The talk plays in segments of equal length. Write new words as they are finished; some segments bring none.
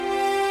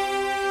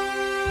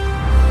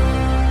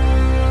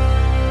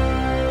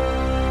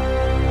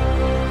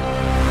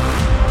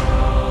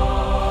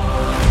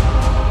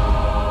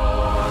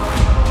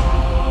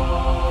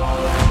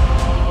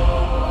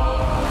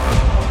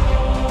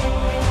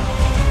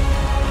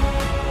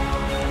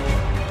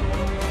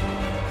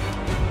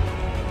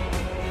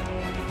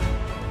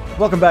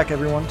Welcome back,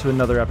 everyone, to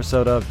another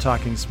episode of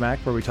Talking Smack,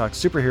 where we talk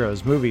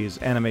superheroes,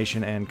 movies,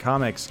 animation, and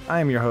comics.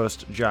 I am your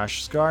host,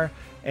 Josh Scar,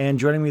 and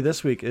joining me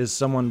this week is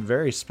someone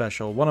very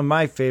special, one of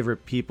my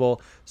favorite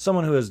people,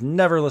 someone who has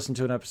never listened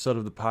to an episode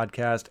of the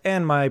podcast,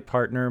 and my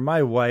partner,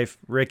 my wife,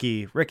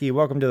 Ricky. Ricky,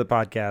 welcome to the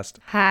podcast.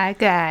 Hi,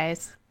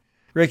 guys.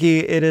 Ricky,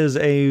 it is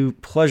a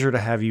pleasure to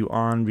have you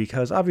on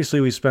because obviously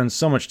we spend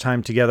so much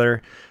time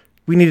together.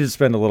 We needed to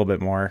spend a little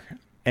bit more.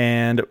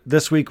 And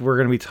this week we're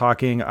going to be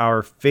talking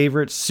our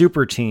favorite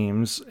super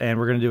teams, and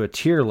we're going to do a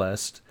tier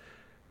list.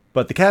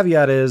 But the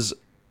caveat is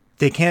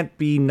they can't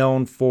be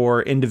known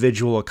for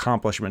individual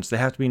accomplishments. They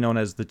have to be known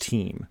as the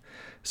team.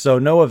 So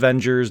no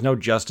Avengers, no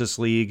Justice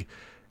League.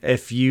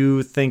 If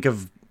you think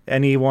of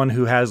anyone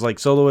who has like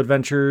solo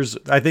adventures,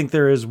 I think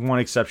there is one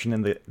exception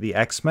in the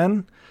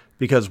X-Men,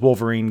 because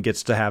Wolverine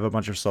gets to have a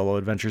bunch of solo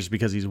adventures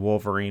because he's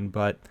Wolverine,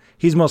 but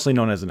he's mostly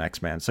known as an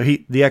X-Man. So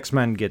the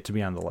X-Men get to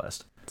be on the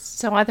list.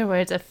 So in other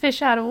words, a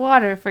fish out of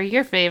water for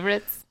your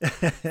favorites.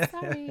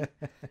 Sorry.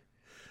 A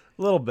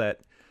little bit.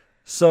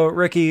 So,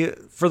 Ricky,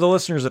 for the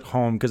listeners at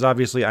home, because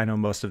obviously I know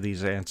most of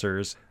these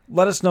answers,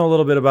 let us know a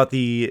little bit about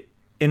the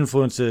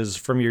influences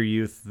from your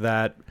youth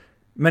that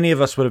many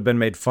of us would have been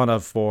made fun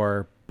of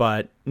for,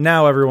 but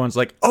now everyone's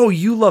like, oh,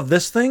 you love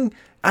this thing?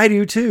 I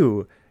do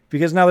too.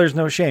 Because now there's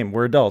no shame.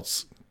 We're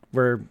adults.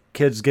 Where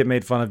kids get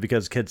made fun of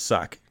because kids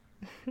suck.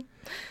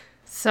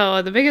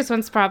 So the biggest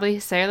one's probably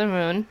Sailor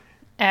Moon.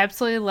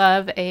 Absolutely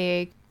love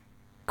a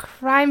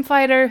crime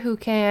fighter who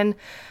can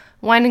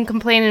whine and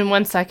complain in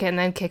 1 second and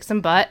then kick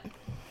some butt.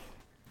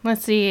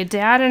 Let's see,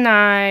 Dad and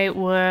I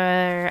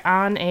were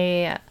on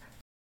a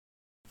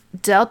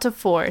Delta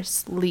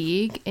Force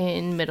league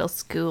in middle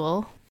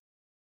school.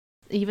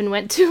 Even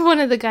went to one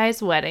of the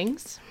guys'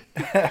 weddings.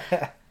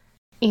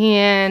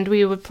 And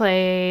we would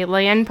play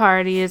LAN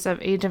parties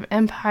of Age of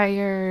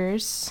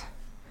Empires.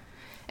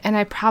 And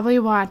I probably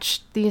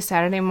watched the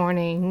Saturday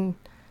morning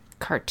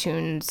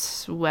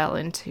cartoons well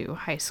into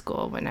high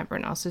school when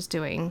everyone else is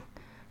doing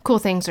cool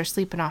things or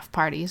sleeping off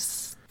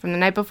parties from the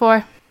night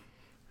before.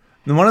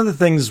 And one of the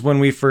things when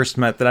we first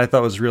met that I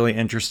thought was really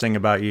interesting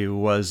about you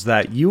was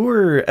that you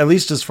were, at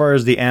least as far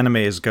as the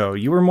animes go,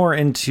 you were more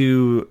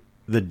into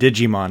the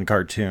Digimon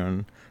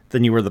cartoon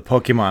than you were the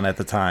Pokemon at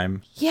the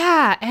time.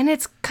 Yeah, and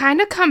it's kind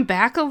of come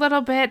back a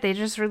little bit. They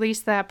just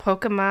released that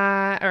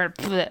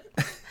Digimon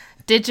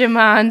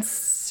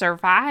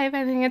Survive,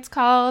 I think it's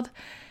called.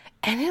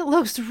 And it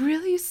looks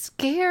really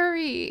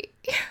scary.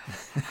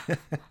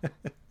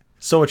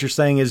 So what you're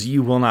saying is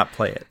you will not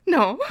play it?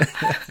 No.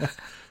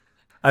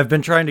 I've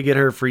been trying to get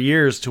her for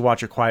years to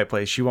watch A Quiet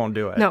Place. She won't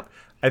do it. No.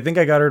 I think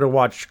I got her to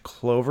watch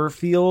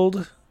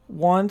Cloverfield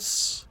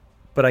once,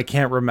 but I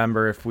can't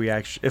remember if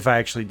I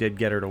actually did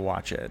get her to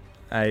watch it.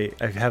 I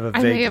have a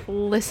vague... I may have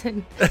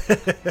listened.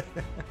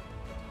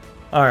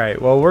 All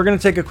right, well, we're going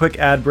to take a quick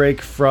ad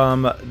break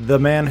from the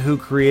man who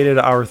created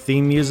our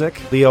theme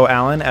music, Leo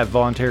Allen at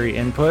Voluntary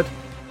Input.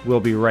 We'll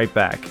be right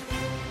back.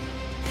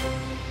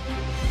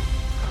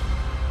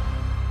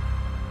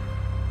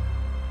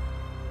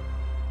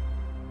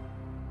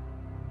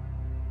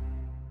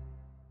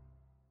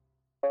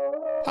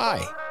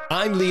 Hi,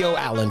 I'm Leo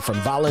Allen from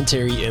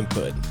Voluntary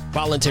Input.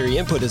 Voluntary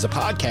Input is a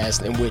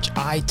podcast in which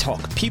I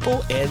talk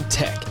people and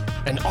tech,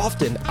 and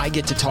often I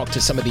get to talk to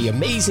some of the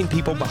amazing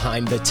people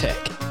behind the tech.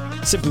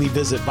 Simply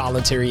visit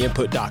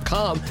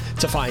voluntaryinput.com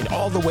to find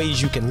all the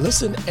ways you can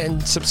listen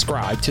and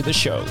subscribe to the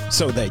show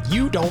so that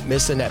you don't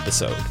miss an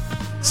episode.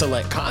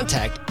 Select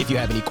Contact if you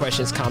have any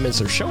questions, comments,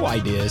 or show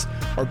ideas,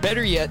 or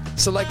better yet,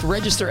 select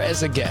Register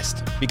as a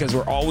guest because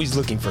we're always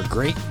looking for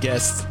great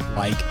guests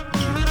like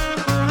you.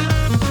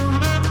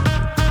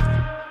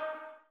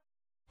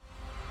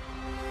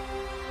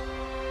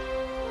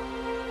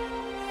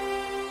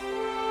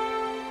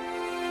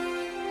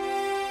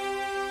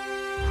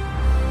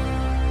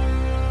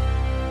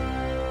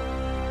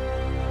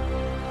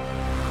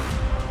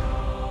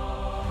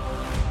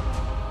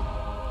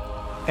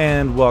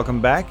 And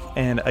welcome back.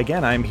 And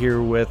again, I'm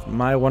here with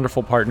my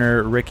wonderful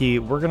partner, Ricky.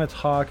 We're going to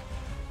talk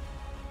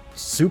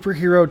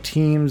superhero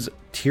teams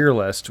tier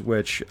list,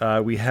 which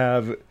we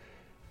have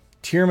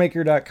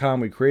tiermaker.com.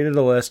 We created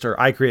a list, or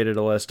I created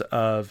a list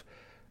of,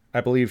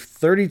 I believe,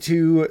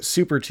 32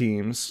 super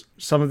teams.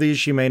 Some of these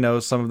she may know,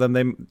 some of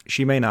them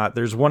she may not.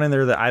 There's one in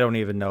there that I don't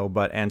even know,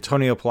 but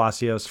Antonio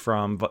Palacios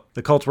from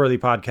the Cultworthy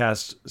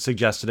podcast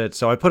suggested it.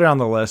 So I put it on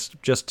the list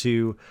just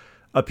to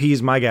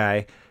appease my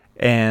guy.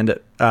 And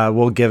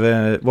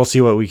we'll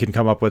see what we can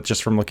come up with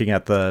just from looking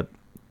at the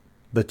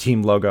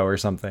team logo or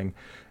something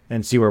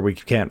and see where we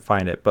can't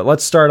find it. But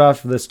let's start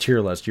off this tier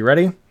list. You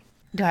ready?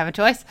 Do I have a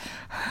choice?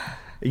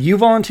 You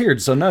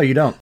volunteered, so no, you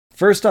don't.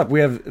 First up, we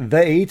have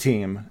the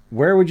A-Team.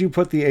 Where would you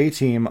put the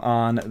A-Team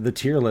on the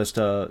tier list,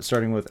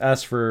 starting with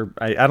S for...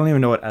 I don't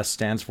even know what S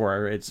stands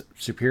for. It's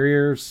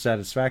superior,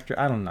 satisfactory,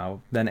 I don't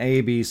know. Then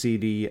A, B, C,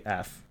 D,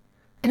 F.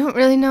 I don't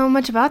really know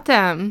much about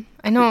them.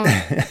 I know...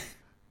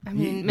 I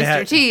mean,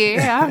 Mr. T,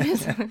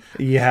 obviously.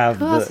 You have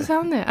Who else is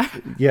on there?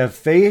 You have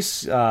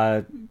Face,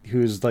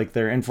 who's like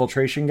their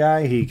infiltration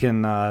guy. He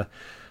can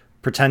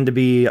pretend to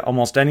be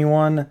almost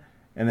anyone.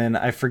 And then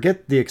I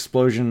forget the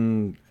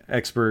explosion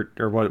expert,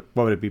 or what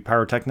would it be?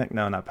 Pyrotechnic?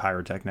 No, not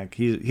pyrotechnic.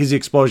 He's the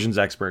explosions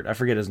expert. I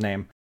forget his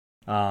name.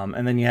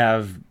 And then you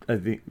have,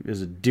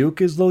 is it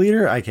Duke is the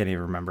leader? I can't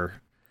even remember.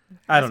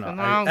 I don't know.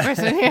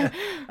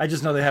 I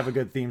just know they have a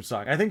good theme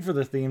song. I think for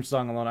the theme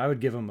song alone, I would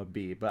give them a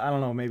B. But I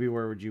don't know. Maybe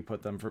where would you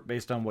put them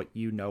based on what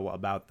you know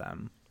about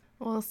them?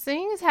 Well,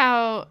 seeing as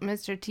how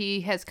Mr.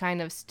 T has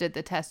kind of stood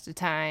the test of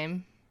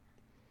time.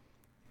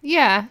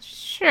 Yeah,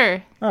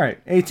 sure. All right.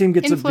 A-Team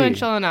gets a B.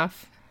 Influential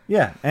enough.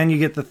 Yeah, and you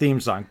get the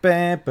theme song.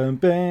 Bam, bam,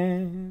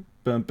 bam,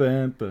 bam,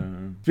 bam,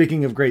 bam.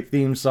 Speaking of great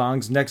theme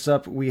songs, next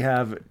up we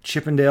have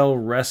Chippendale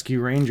Rescue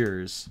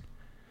Rangers.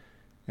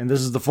 And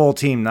this is the full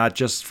team, not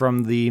just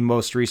from the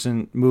most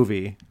recent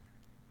movie.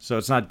 So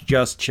it's not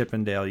just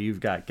Chippendale. You've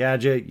got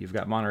Gadget, you've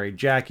got Monterey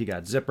Jack, you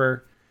got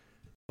Zipper.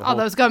 All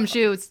those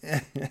gumshoes.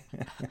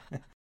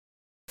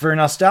 For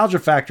nostalgia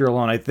factor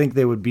alone, I think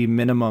they would be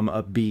minimum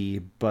a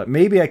B, but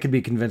maybe I could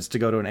be convinced to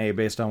go to an A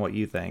based on what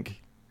you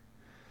think.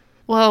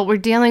 Well, we're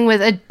dealing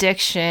with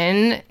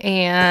addiction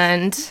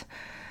and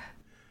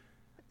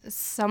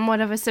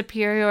somewhat of a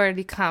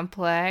superiority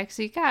complex.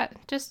 You got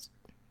just,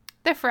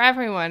 they're for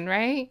everyone,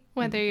 right?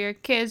 Whether your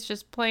kid's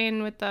just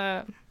playing with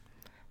the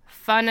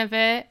fun of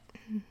it,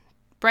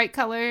 bright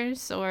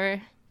colors,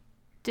 or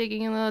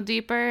digging a little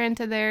deeper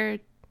into their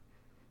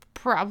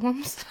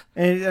problems.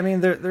 And I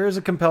mean, there is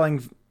a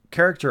compelling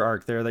character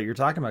arc there that you're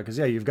talking about, because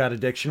yeah, you've got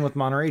addiction with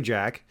Monterey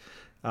Jack,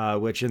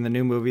 which in the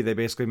new movie they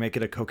basically make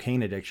it a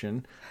cocaine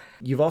addiction.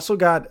 You've also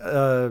got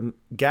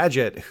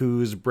Gadget,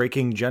 who's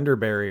breaking gender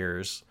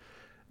barriers.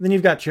 And then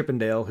you've got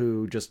Chippendale,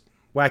 who just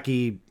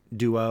wacky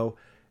duo,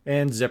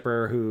 and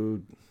Zipper,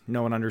 who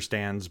no one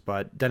understands,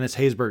 but Dennis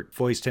Haysbert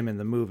voiced him in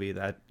the movie.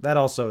 That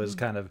also is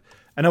kind of,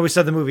 I know we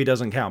said the movie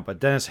doesn't count, but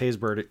Dennis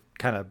Haysbert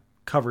kind of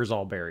covers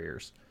all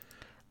barriers.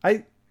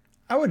 I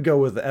would go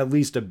with at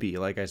least a B,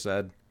 like I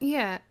said.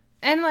 Yeah,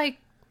 and like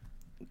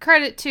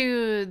credit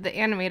to the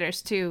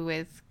animators too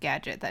with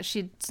Gadget, that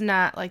she's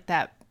not like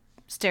that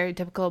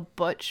stereotypical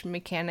butch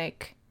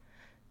mechanic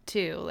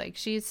too. Like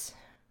she's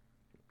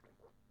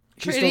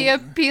pretty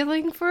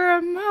appealing for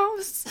a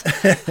mouse.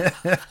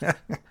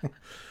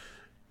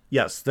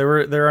 Yes,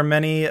 there are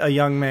many a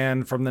young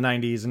man from the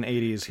 90s and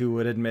 80s who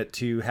would admit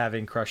to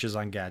having crushes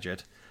on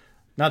Gadget.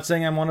 Not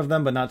saying I'm one of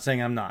them, but not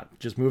saying I'm not.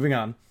 Just moving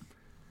on.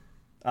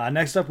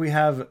 Next up, we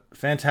have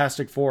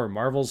Fantastic Four,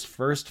 Marvel's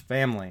first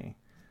family.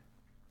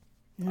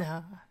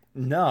 No.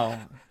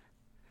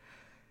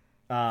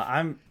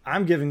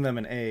 I'm giving them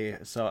an A.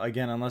 So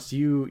again, unless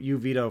you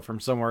veto from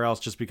somewhere else,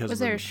 just because was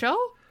there a show?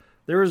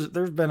 There's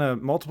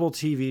been multiple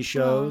TV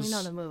shows. We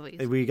know the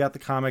movies. We got the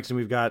comics, and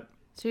we've got.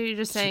 So you're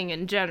just saying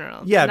in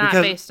general, yeah, not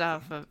based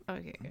off of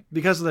okay.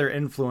 Because of their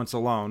influence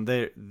alone,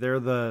 they're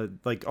the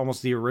like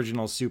almost the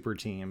original super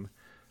team.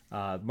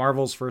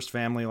 Marvel's first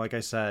family, like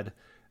I said.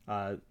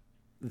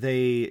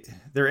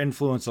 Their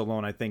influence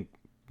alone, I think,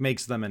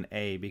 makes them an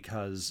A,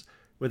 because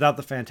without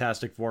the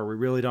Fantastic Four, we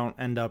really don't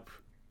end up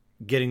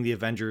getting the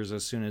Avengers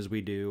as soon as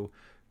we do.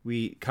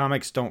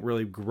 Comics don't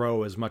really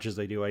grow as much as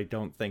they do, I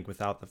don't think,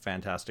 without the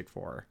Fantastic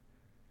Four.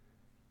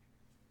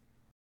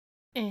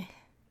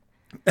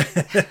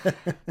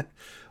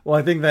 Well,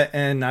 I think that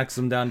N knocks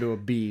them down to a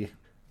B.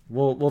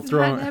 We'll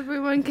throw. Not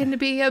everyone can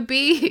be a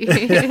B.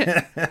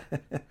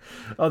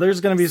 Oh,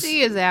 there's gonna be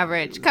C is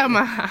average. Come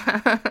on.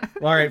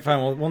 Well, all right,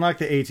 fine. We'll knock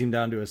the A-Team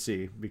down to a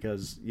C,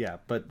 because yeah.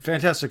 But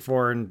Fantastic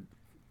Four and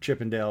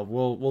Chippendale,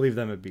 we'll leave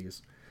them at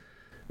B's.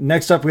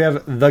 Next up, we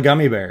have the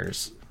Gummy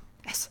Bears.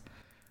 S.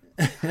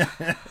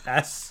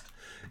 S.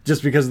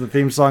 Just because of the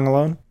theme song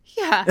alone?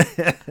 Yeah.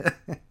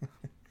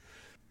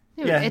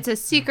 Dude, yeah. It's a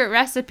secret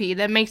recipe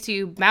that makes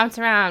you bounce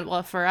around.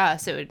 Well, for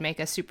us, it would make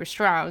us super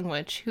strong,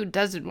 which who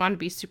doesn't want to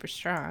be super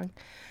strong?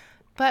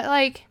 But,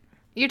 like,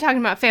 you're talking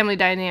about family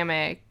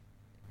dynamic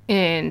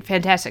in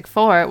Fantastic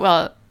Four.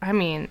 Well, I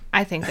mean,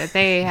 I think that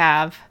they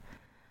have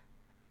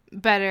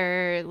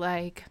better,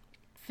 like,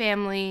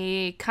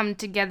 family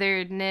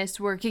come-togetherness,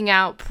 working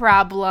out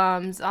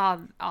problems, all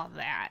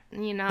that,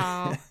 you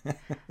know?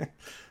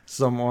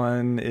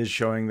 Someone is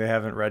showing they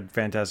haven't read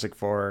Fantastic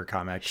Four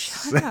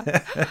comics. Shut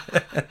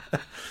up.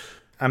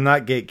 I'm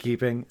not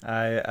gatekeeping.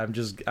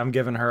 I'm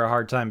giving her a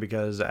hard time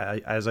because,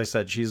 as I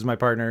said, she's my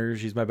partner.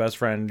 She's my best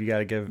friend. You got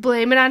to give.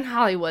 Blame it on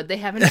Hollywood. They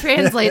haven't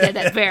translated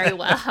it very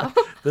well.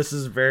 This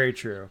is very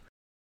true.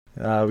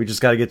 We just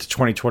got to get to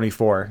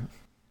 2024.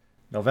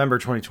 November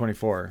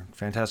 2024.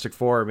 Fantastic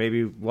Four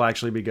maybe will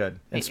actually be good.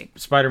 And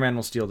Spider-Man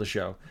will steal the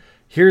show.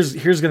 Here's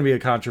going to be a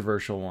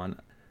controversial one.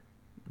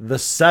 The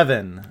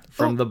Seven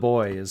from The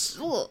Boys.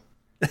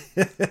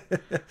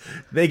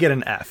 They get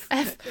an F.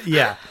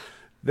 Yeah.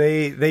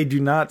 They do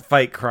not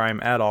fight crime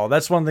at all.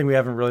 That's one thing we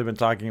haven't really been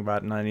talking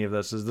about in any of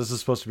this. This is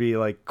supposed to be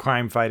like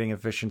crime fighting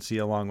efficiency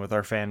along with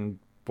our fanboyish,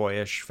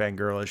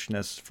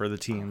 fangirlishness for the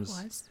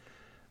teams.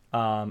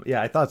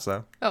 Yeah, I thought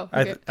so. Oh,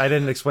 okay. I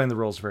didn't explain the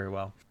rules very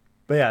well.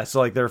 But yeah, so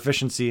like their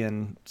efficiency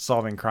in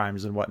solving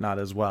crimes and whatnot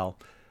as well.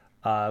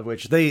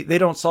 Which they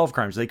don't solve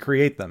crimes, they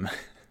create them,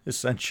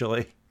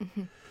 essentially.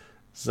 Mm-hmm.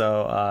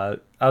 So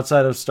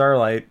outside of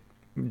Starlight,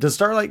 Does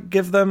Starlight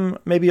give them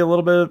maybe a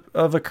little bit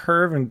of a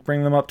curve and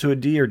bring them up to a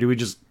D, or do we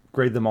just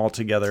grade them all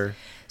together?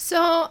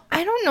 So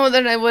I don't know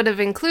that I would have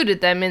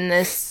included them in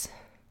this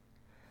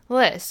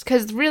list,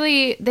 because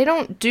really they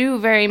don't do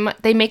very much.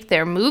 They make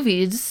their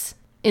movies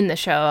in the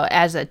show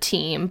as a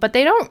team, but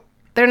they're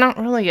not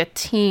really a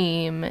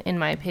team, in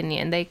my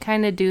opinion. They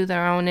kind of do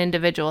their own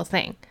individual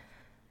thing.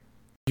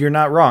 You're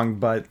not wrong,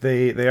 but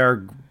they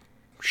are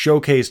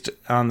showcased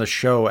on the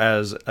show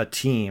as a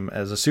team,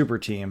 as a super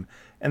team,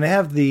 and they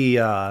have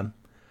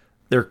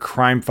their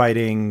crime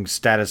fighting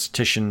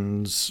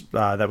statisticians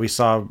that we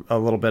saw a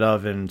little bit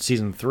of in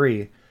season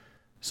 3.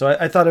 So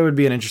I thought it would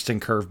be an interesting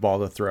curveball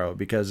to throw,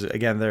 because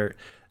again,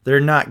 they're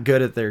not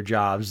good at their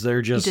jobs.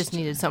 They're just... You just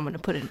needed someone to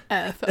put an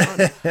F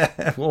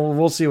on. Well,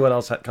 we'll see what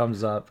else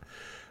comes up.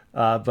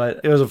 But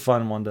it was a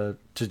fun one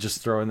to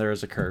just throw in there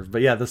as a curve.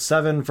 But yeah, the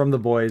 7 from the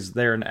boys,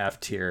 they're an F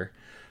tier.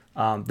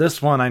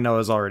 This one I know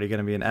is already going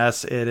to be an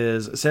S. It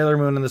is Sailor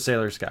Moon and the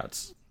Sailor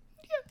Scouts.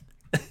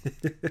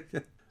 Yeah.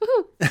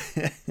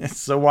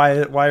 So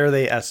why are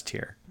they S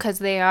tier? Because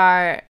they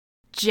are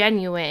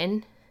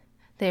genuine.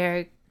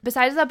 They're,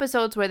 besides the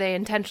episodes where they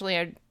intentionally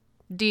are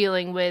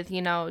dealing with,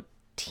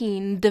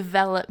 teen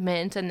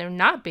development and they're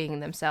not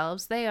being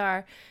themselves, they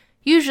are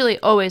usually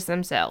always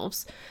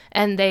themselves.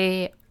 And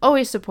they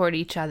always support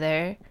each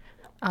other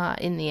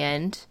in the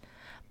end.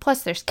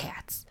 Plus there's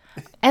cats.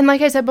 And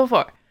like I said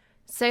before,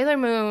 Sailor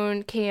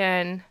Moon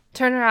can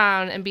turn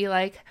around and be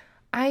like,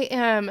 I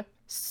am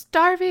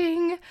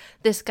starving.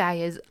 This guy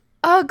is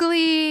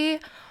ugly.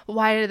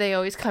 Why are they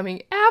always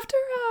coming after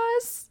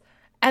us?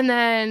 And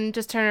then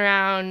just turn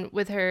around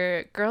with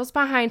her girls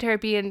behind her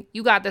being,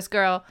 you got this,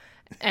 girl,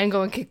 and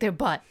go and kick their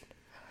butt.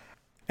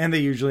 And they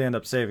usually end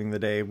up saving the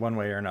day one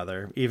way or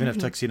another, even if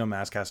Tuxedo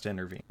Mask has to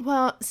intervene.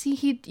 Well, see,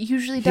 he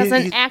usually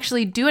doesn't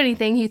actually do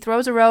anything. He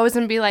throws a rose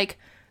and be like,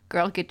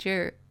 girl, get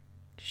your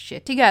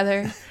shit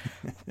together.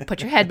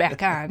 Put your head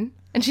back on.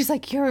 And she's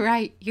like, you're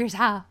right. You're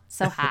so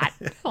hot.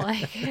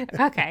 Like,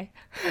 okay.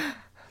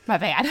 My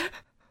bad.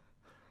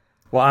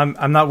 Well,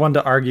 I'm not one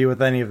to argue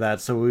with any of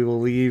that, so we will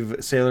leave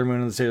Sailor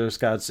Moon and the Sailor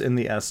Scouts in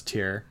the S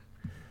tier.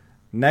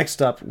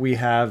 Next up, we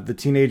have the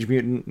Teenage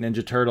Mutant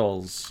Ninja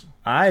Turtles.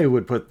 I'm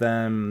going to put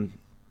them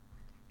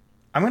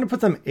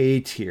A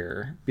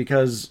tier,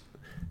 because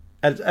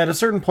at a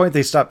certain point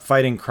they stop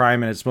fighting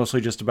crime and it's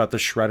mostly just about the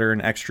Shredder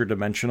and extra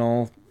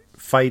dimensional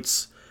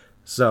fights.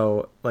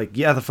 So, like,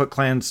 yeah, the Foot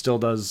Clan still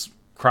does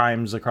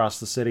crimes across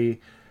the city,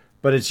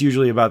 but it's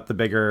usually about the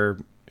bigger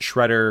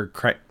Shredder,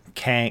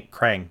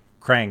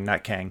 Krang,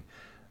 not Kang,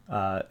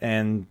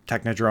 and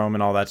Technodrome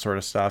and all that sort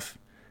of stuff.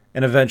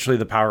 And eventually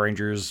the Power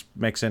Rangers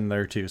mix in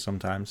there too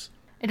sometimes.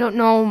 I don't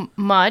know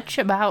much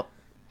about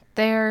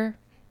their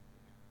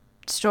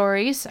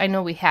stories. I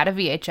know we had a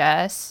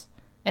VHS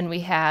and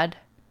we had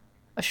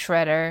a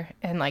Shredder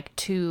and like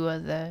 2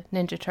 of the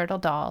Ninja Turtle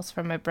dolls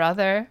from my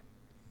brother.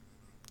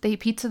 They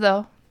eat pizza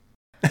though.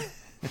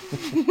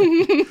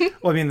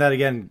 Well, I mean, that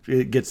again,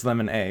 it gets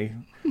them an A.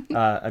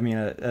 I mean,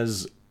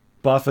 as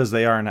buff as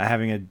they are and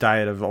having a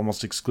diet of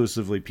almost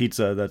exclusively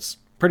pizza, that's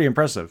pretty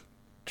impressive.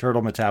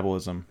 Turtle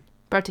metabolism.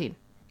 Protein.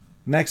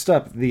 Next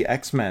up, the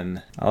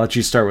X-Men. I'll let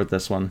you start with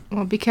this one.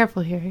 Well, be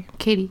careful here,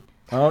 Katie.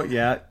 Oh,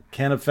 yeah.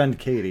 Can't offend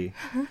Katie.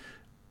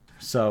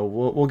 So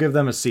we'll give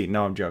them a C.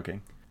 No, I'm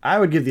joking. I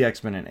would give the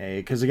X-Men an A,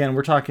 because again,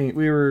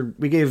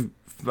 we gave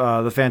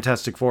the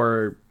Fantastic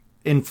Four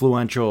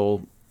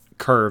influential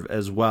curve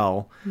as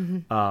well.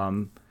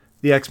 Mm-hmm.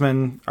 The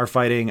X-Men are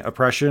fighting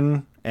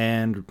oppression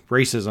and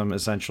racism,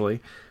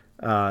 essentially,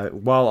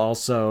 while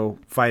also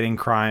fighting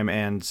crime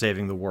and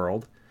saving the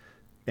world.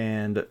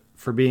 And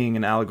for being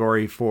an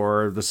allegory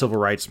for the civil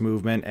rights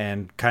movement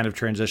and kind of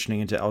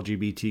transitioning into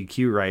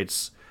LGBTQ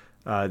rights,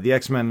 the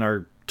X-Men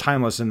are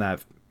timeless in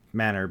that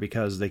manner,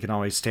 because they can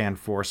always stand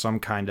for some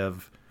kind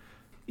of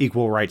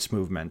equal rights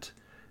movement,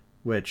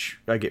 which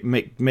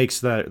makes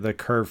the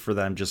curve for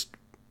them just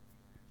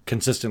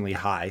consistently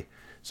high.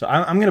 So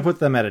I'm going to put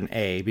them at an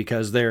A,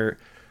 because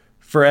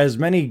for as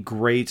many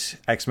great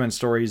X-Men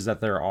stories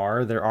that there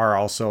are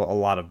also a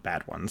lot of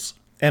bad ones.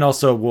 And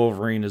also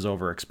Wolverine is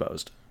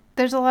overexposed.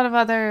 There's a lot of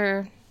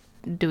other,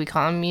 do we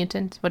call them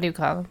mutants? What do you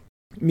call them?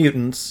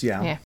 Mutants,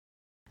 yeah.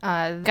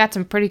 Yeah. Got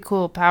some pretty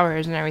cool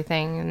powers and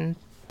everything, and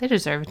they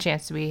deserve a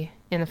chance to be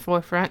in the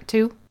forefront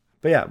too.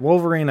 But yeah,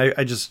 Wolverine,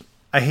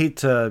 I hate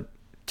to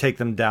take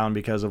them down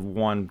because of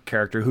one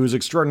character who's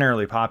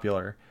extraordinarily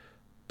popular,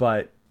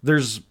 but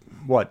there's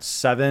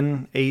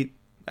 7, 8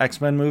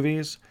 X-Men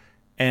movies,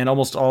 and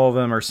almost all of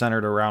them are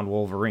centered around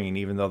Wolverine,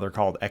 even though they're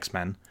called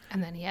X-Men.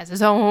 And then he has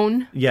his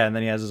own. Yeah, and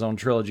then he has his own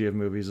trilogy of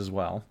movies as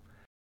well.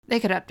 They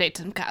could update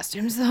some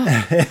costumes though.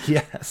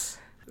 Yes.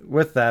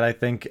 With that, I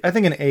think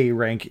an A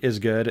rank is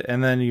good.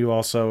 And then you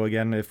also,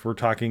 again, if we're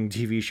talking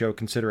TV show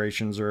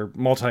considerations or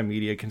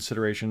multimedia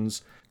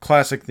considerations,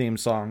 classic theme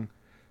song.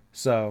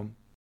 So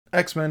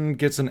X-Men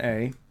gets an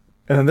A.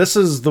 And then this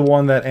is the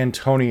one that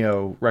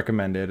Antonio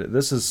recommended.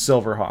 This is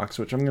Silverhawks,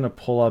 which I'm going to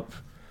pull up.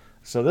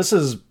 So this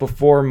is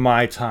before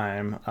my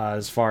time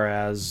as far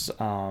as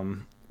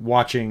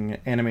watching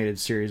animated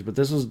series, but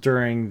this was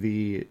during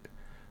the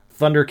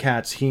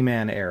Thundercats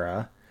He-Man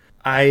era.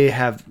 I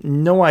have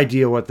no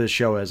idea what this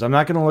show is. I'm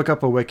not going to look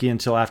up a wiki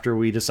until after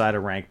we decide a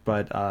rank,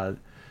 but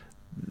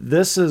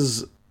this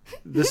is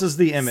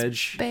the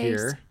image Space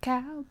here.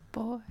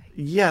 Cowboy.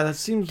 Yeah, that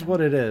seems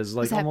what it is.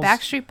 Like Is that almost,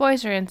 Backstreet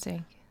Boys or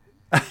NSYNC?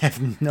 I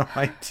have no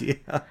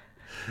idea.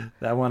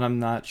 That one I'm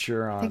not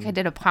sure on. I think I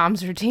did a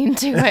Palms routine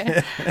to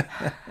it.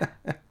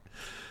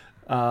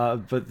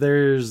 But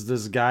there's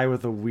this guy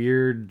with a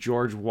weird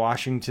George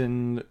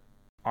Washington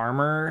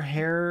armor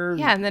hair.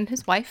 Yeah, and then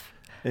his wife.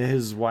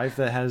 His wife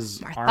that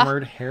has Martha.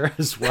 armored hair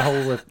as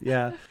well with,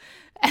 yeah.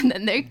 And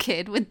then their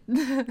kid with...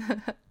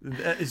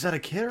 Is that a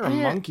kid or a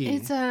monkey?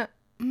 It's a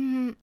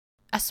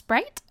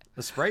sprite?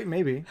 A sprite,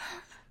 maybe.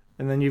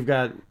 And then you've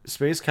got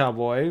Space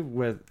Cowboy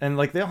with, and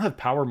like they all have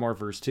Power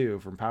Morphers too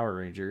from Power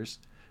Rangers.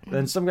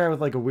 Then some guy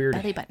with like a weird...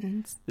 Belly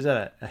buttons. Is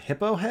that a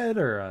hippo head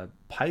or a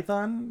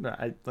python?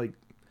 They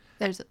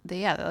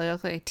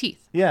look like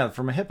teeth. Yeah,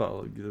 from a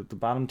hippo. The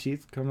bottom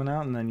teeth coming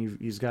out, and then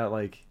he's got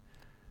like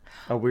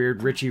a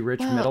weird Richie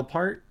Rich middle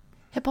part.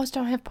 Hippos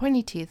don't have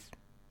pointy teeth.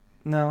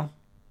 No.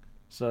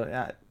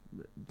 So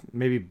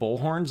maybe bull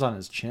horns on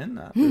his chin?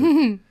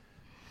 I'm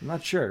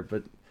not sure,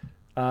 but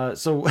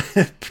so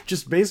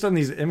just based on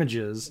these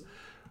images,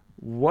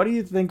 what do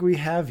you think we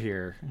have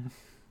here?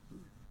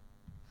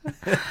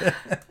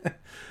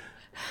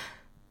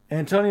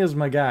 Antonio's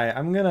my guy.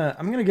 I'm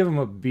gonna give him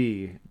a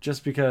B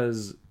just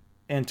because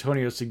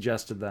Antonio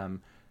suggested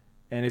them,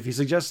 and if he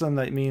suggests them,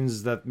 that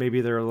means that maybe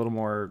they're a little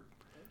more.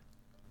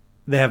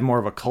 They have more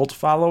of a cult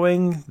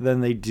following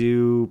than they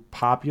do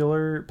pop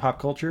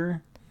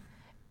culture.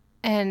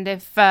 And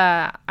if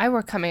I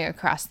were coming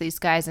across these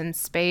guys in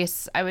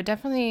space, I would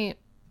definitely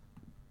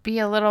be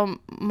a little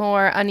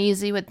more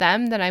uneasy with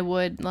them than I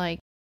would like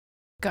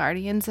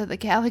Guardians of the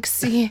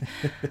Galaxy.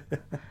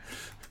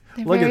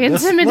 They're very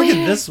intimidating. Look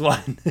at this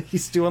one.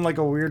 He's doing like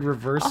a weird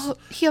reverse. Oh,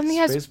 he only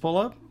space has pull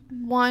up.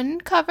 one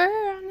cover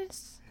on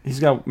his. He's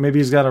got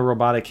a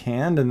robotic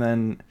hand, and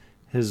then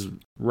his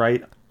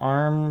right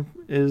arm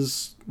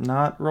is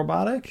not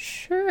robotic.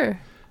 Sure.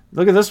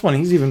 Look at this one.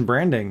 He's even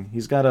branding.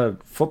 He's got a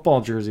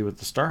football jersey with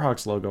the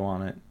Starhawks logo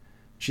on it.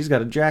 She's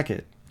got a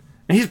jacket.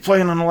 And he's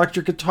playing an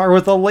electric guitar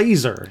with a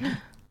laser.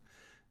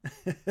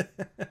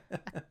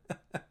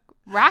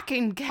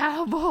 Rocking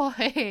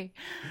cowboy.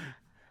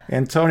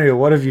 Antonio,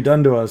 what have you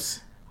done to us?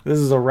 This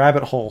is a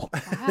rabbit hole.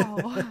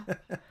 Wow.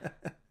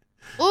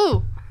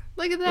 Ooh,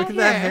 look at that Look at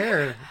that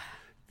hair.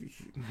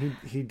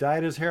 He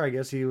dyed his hair. I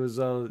guess he was...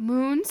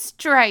 Moon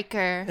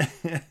Striker.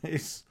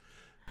 He's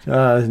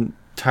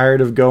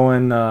tired of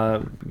going,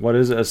 what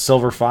is it, a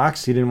silver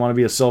fox? He didn't want to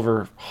be a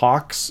silver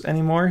hawks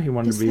anymore. He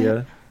wanted to be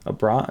a I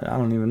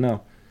don't even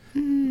know.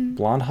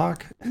 Blonde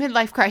hawk?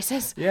 Midlife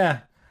crisis.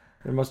 Yeah.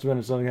 There must have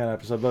been some kind of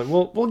episode, but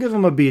we'll give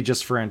him a B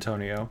just for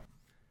Antonio.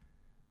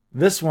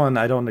 This one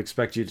I don't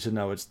expect you to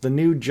know. It's the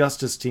new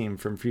Justice Team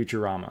from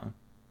Futurama.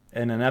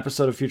 In an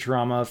episode of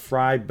Futurama,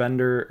 Fry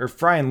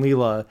and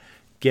Leela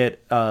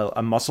get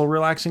a muscle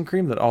relaxing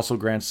cream that also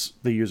grants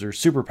the user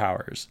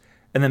superpowers.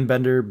 And then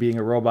Bender, being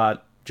a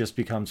robot, just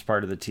becomes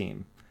part of the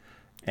team.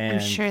 And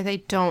I'm sure they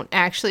don't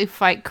actually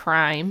fight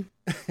crime.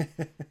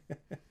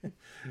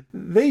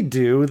 They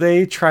do.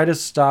 They try to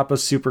stop a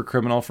super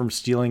criminal from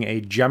stealing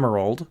a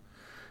Gemerald,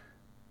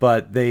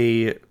 but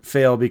they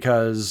fail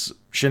because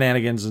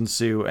shenanigans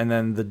ensue, and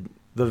then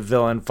the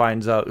villain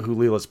finds out who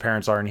Leela's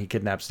parents are, and he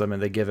kidnaps them,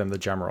 and they give him the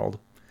Gemerald.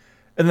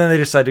 And then they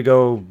decide to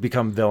go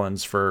become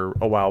villains for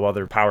a while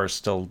their powers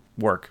still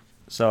work.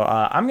 So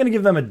I'm going to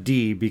give them a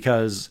D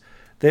because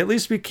they at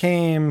least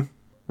became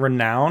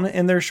renowned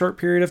in their short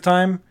period of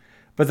time,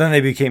 but then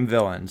they became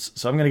villains.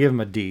 So I'm going to give them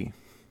a D.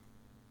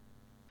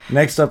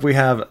 Next up, we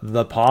have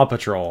the Paw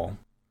Patrol.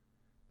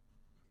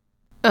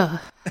 Ugh.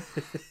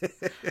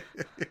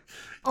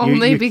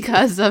 Only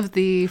because of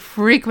the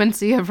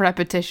frequency of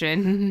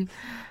repetition.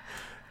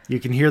 You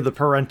can hear the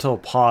parental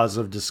pause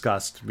of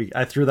disgust.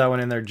 I threw that one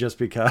in there just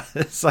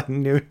because I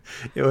knew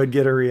it would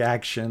get a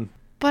reaction.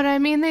 But I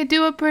mean, they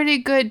do a pretty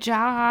good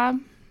job.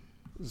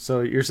 So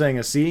you're saying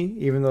a C,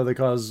 even though they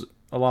cause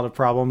a lot of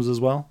problems as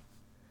well?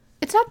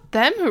 It's not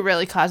them who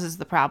really causes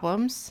the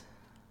problems.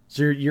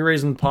 So you're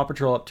raising Paw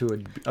Patrol up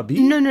to a B?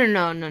 No.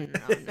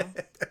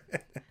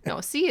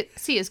 No, C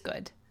is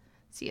good.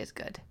 C is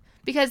good.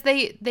 Because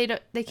they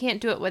can't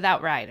do it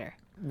without Ryder.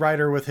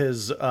 Ryder with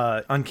his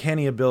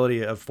uncanny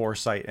ability of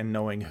foresight and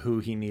knowing who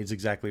he needs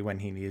exactly when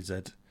he needs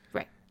it.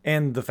 Right.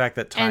 And the fact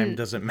that time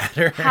doesn't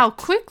matter. How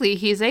quickly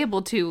he's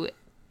able to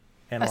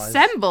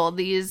assemble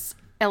these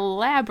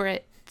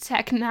elaborate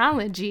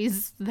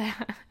technologies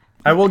that...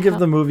 I will give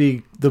the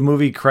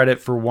movie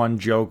credit for one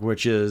joke,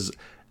 which is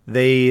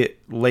they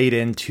laid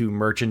into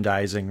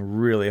merchandising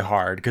really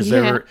hard because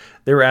they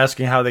were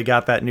asking how they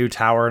got that new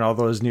tower and all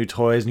those new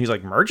toys, and he's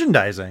like,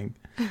 merchandising.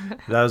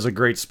 That was a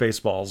great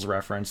Spaceballs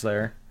reference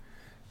there.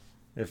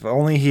 If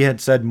only he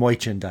had said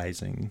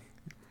merchandising,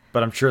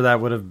 but I'm sure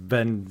that would have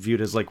been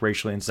viewed as like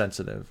racially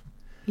insensitive.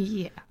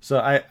 Yeah. So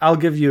I'll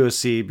give you a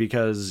C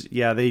because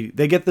they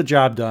get the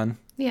job done.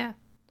 Yeah.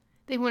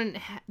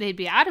 they'd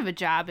be out of a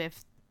job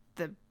if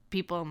the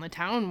people in the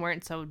town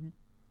weren't so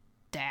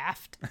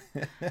daft.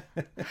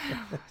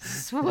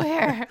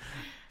 Swear.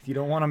 You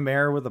don't want a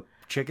mayor with a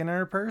chicken in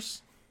her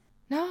purse?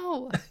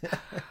 No.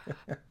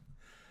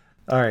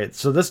 All right,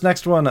 so this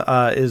next one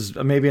is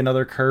maybe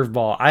another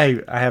curveball.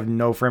 I have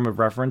no frame of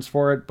reference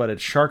for it, but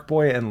it's Shark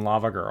Boy and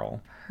Lava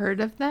Girl.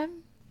 Heard of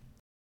them?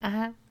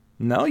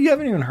 No, you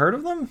haven't even heard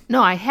of them?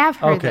 No, I have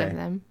heard Okay. of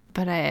them,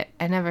 but I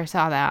never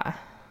saw that.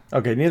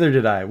 Okay, neither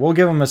did I. We'll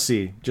give him a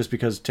C, just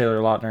because Taylor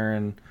Lautner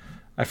and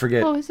I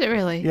forget. Oh, is it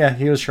really? Yeah,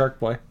 he was Shark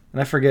Boy. And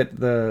I forget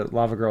the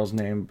Lava Girl's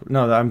name.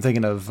 No, I'm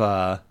thinking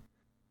of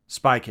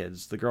Spy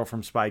Kids. The girl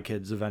from Spy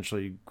Kids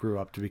eventually grew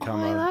up to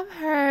become I a... love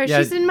her. Yeah.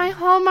 She's in my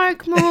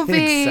Hallmark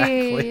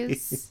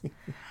movies. Exactly.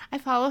 I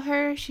follow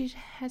her. She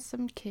has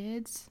some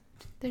kids.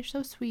 They're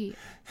so sweet.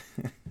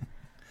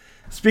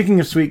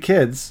 Speaking of sweet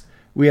kids,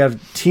 we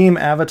have Team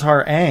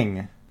Avatar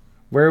Aang.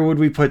 Where would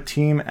we put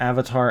Team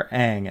Avatar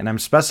Aang? And I'm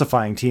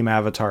specifying Team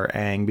Avatar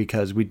Aang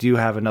because we do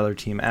have another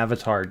Team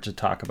Avatar to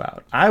talk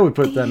about. I would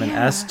put them in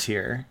S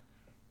tier.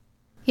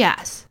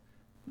 Yes.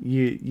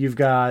 You've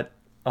got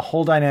a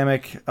whole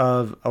dynamic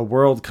of a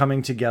world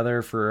coming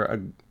together for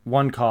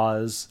one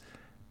cause,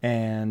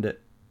 and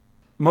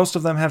most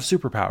of them have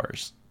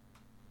superpowers.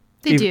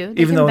 They do.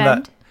 They Even can though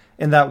bend.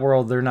 in that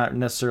world they're not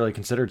necessarily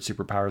considered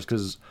superpowers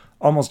because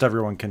almost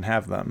everyone can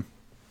have them.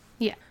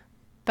 Yeah.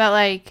 But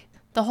like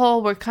the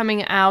whole we're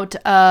coming out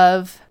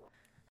of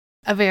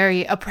a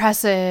very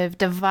oppressive,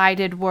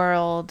 divided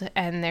world,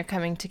 and they're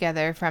coming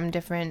together from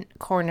different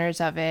corners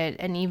of it,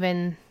 and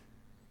even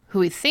who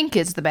we think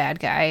is the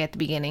bad guy at the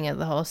beginning of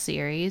the whole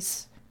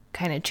series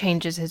kind of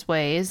changes his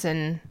ways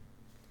and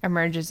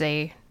emerges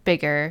a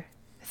bigger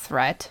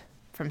threat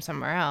from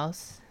somewhere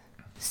else.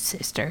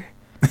 Sister.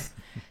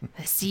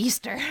 The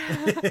sister.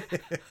 I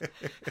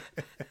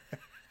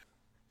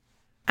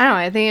don't know,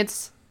 I think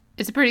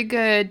it's a pretty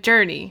good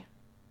journey.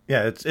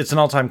 Yeah, it's an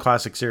all-time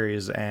classic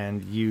series,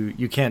 and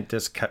you can't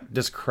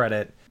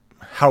discredit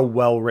how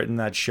well written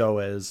that show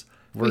is.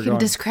 We can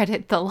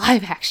discredit the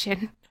live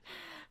action.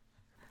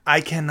 I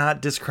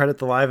cannot discredit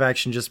the live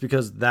action just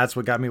because that's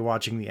what got me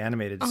watching the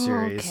animated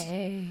series.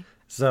 Okay.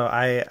 So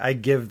I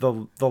give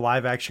the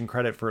live action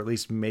credit for at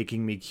least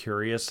making me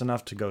curious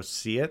enough to go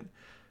see it,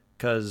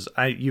 because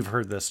you've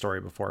heard this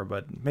story before,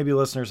 but maybe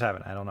listeners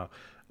haven't. I don't know.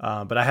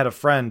 But I had a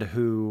friend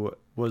who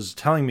was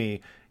telling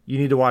me, you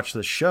need to watch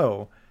this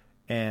show.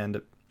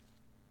 And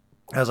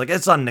I was like,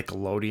 it's on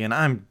Nickelodeon.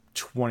 I'm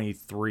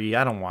 23.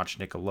 I don't watch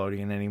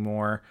Nickelodeon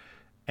anymore.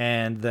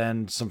 And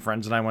then some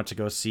friends and I went to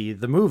go see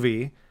the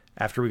movie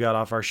after we got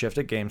off our shift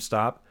at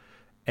GameStop.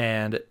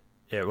 And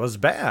it was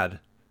bad.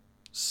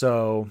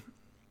 So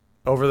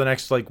over the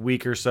next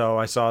week or so,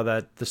 I saw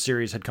that the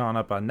series had gone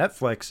up on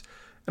Netflix.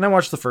 And I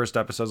watched the first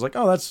episode. I was like,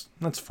 oh,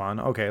 that's fun.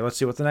 Okay, let's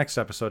see what the next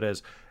episode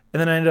is.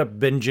 And then I ended up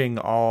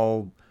binging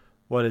all,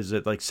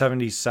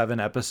 77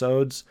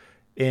 episodes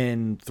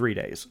in 3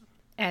 days.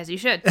 As you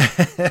should.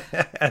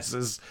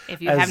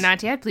 If you have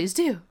not yet, please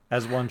do.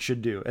 As one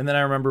should do. And then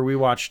I remember we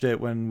watched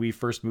it when we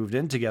first moved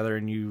in together,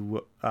 and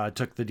you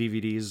took the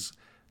DVDs,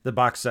 the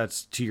box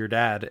sets, to your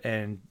dad,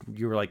 and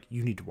you were like,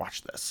 you need to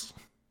watch this.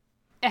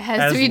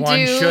 As we one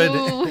do should.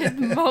 with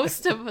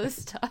most of the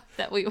stuff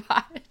that we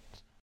watch.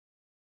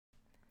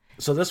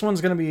 So this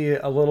one's going to be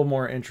a little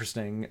more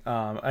interesting.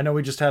 I know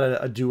we just had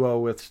a duo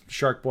with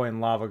Shark Boy and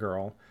Lava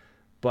Girl,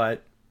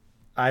 but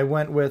I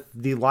went with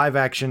the live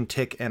action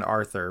Tick and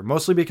Arthur,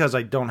 mostly because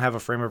I don't have a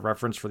frame of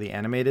reference for the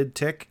animated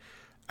Tick.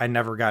 I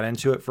never got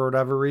into it for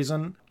whatever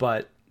reason,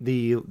 but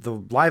the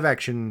live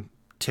action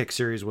Tick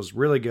series was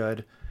really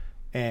good,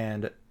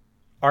 and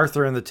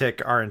Arthur and the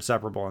Tick are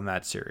inseparable in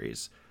that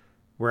series.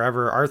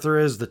 Wherever Arthur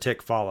is, the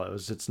Tick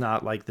follows. It's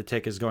not like the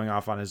Tick is going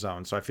off on his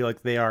own. So I feel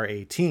like they are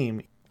a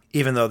team,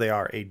 even though they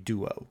are a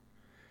duo.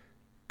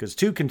 Because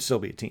two can still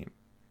be a team.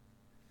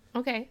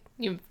 Okay,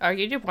 you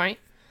argued your point.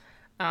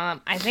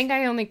 I think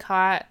I only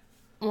caught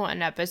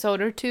one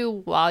episode or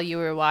two while you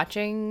were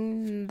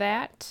watching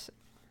that.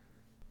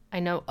 I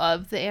know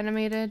of the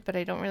animated, but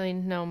I don't really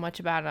know much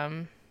about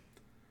them.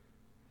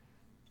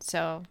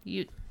 So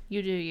you do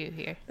you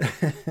here.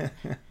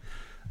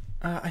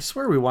 I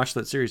swear we watched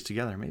that series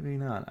together. Maybe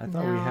not. I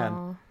thought we had.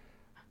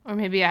 Or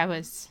maybe I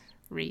was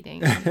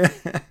reading.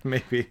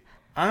 Maybe.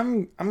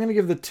 I'm gonna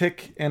give the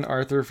Tick and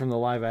Arthur from the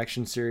live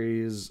action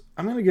series.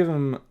 I'm gonna give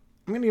him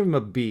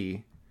a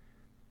B.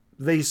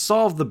 They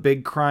solved the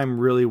big crime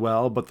really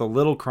well, but the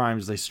little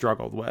crimes they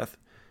struggled with.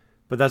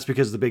 But that's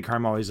because the big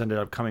crime always ended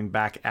up coming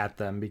back at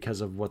them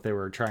because of what they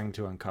were trying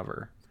to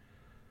uncover.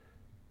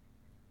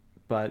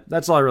 But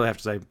that's all I really have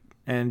to say.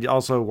 And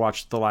also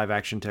watch the live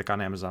action Tick on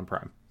Amazon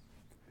Prime.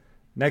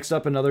 Next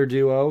up, another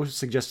duo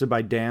suggested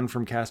by Dan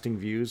from Casting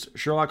Views.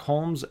 Sherlock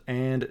Holmes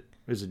and,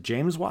 is it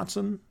James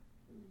Watson?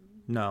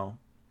 No.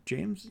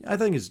 James? I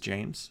think it's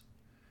James.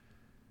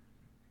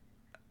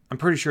 I'm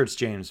pretty sure it's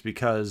James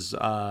because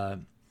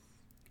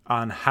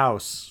on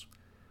House,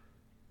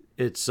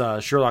 it's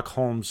Sherlock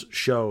Holmes'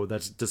 show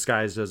that's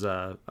disguised as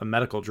a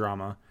medical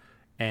drama,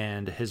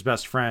 and his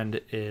best friend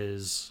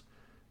is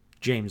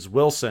James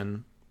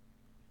Wilson,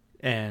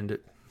 and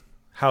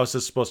House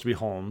is supposed to be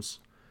Holmes,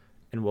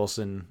 and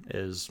Wilson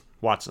is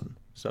Watson.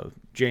 So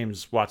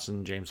James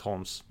Watson, James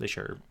Holmes, they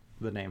share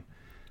the name.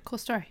 Cool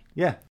story.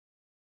 Yeah.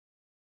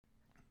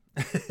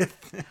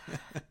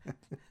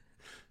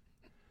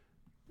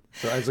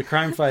 So as a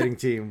crime fighting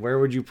team, where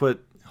would you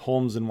put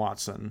Holmes and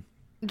Watson?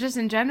 Just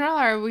in general,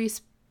 or are we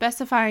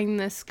specifying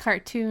this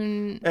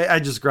cartoon? I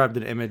just grabbed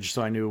an image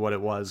so I knew what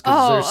it was,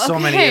 because there's so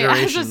many iterations.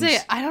 I was just say,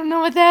 I don't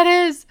know what that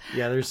is.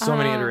 Yeah, there's so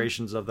many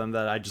iterations of them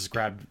that I just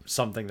grabbed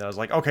something that I was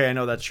like, okay, I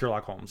know that's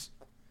Sherlock Holmes.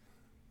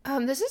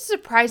 This is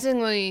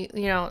surprisingly,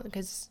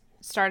 because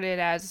it started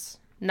as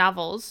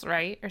novels,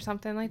 right? Or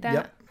something like that.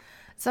 Yep.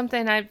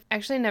 Something I've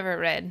actually never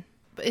read.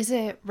 But is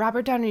it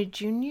Robert Downey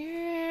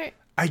Jr.?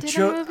 I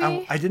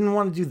didn't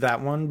want to do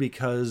that one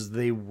because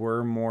they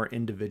were more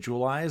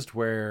individualized,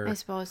 where I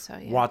suppose so,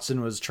 yeah.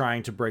 Watson was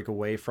trying to break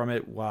away from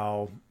it,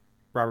 while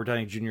Robert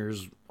Downey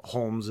Jr.'s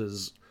Holmes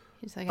is...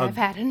 He's like, I've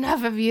had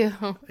enough of you.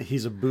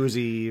 He's a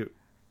boozy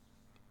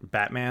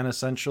Batman,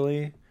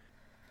 essentially.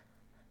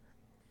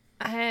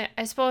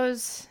 I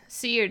suppose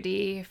C or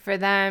D for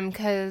them,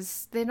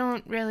 because they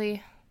don't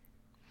really...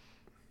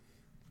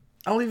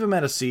 I'll leave him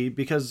at a C,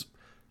 because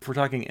if we're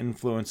talking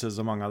influences,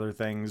 among other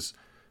things,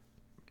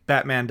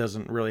 Batman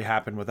doesn't really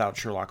happen without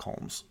Sherlock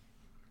Holmes.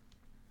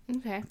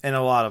 Okay. And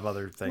a lot of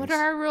other things. What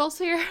are our rules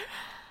here?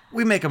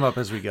 We make them up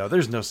as we go.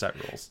 There's no set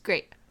rules.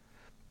 Great.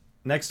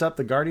 Next up,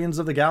 the Guardians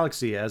of the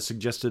Galaxy, as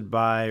suggested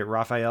by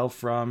Raphael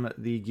from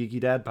the Geeky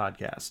Dad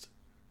podcast.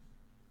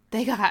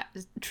 They got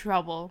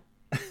trouble.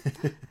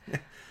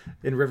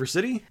 In River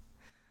City?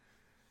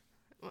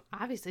 Well,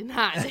 obviously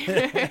not.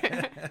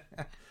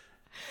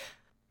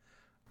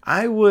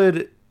 I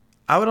would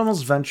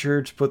almost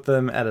venture to put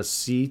them at a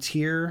C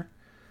tier,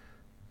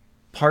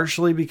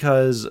 partially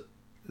because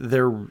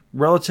they're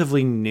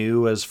relatively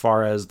new as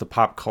far as the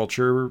pop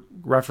culture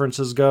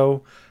references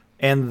go,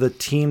 and the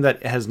team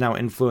that has now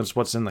influenced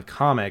what's in the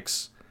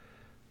comics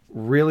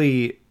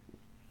really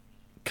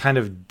kind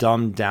of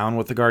dumbed down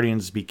what the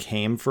Guardians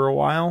became for a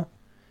while.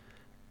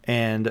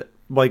 And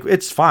like,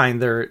 it's fine,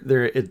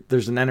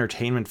 there's an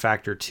entertainment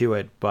factor to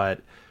it,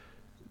 but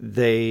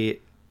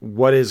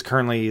what is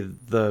currently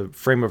the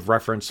frame of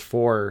reference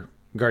for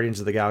Guardians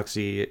of the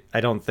Galaxy,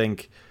 I don't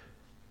think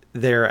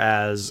they're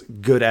as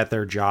good at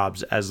their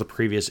jobs as the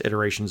previous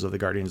iterations of the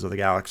Guardians of the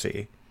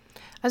Galaxy.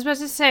 I was about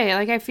to say,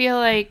 like, I feel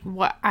like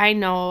what I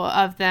know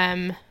of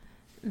them,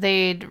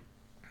 they'd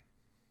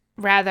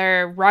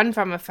rather run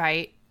from a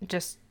fight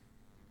just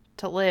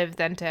to live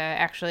than to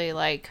actually,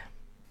 like,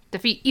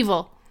 defeat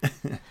evil.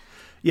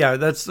 Yeah,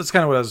 that's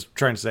kind of what I was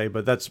trying to say,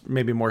 but that's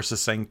maybe more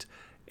succinct.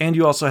 And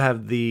you also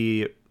have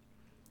the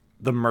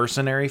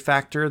mercenary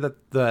factor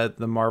that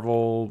the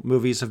Marvel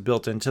movies have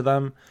built into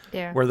them,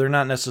 yeah, where they're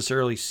not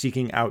necessarily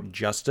seeking out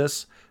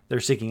justice, they're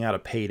seeking out a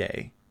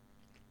payday.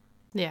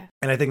 Yeah.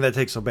 And I think that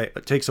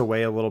takes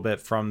away a little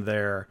bit from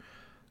their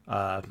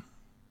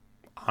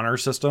honor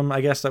system,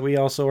 I guess, that we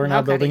also are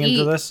now building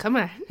into this. Come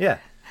on. Yeah.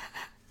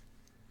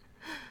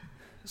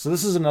 So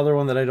this is another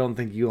one that I don't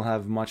think you'll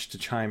have much to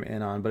chime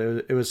in on, but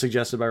it was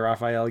suggested by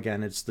Raphael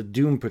again. It's the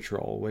Doom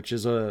Patrol, which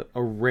is a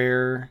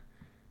rare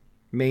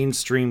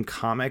mainstream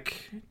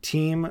comic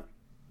team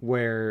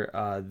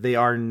where they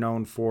are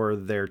known for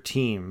their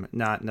team,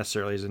 not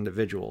necessarily as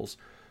individuals.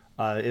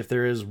 If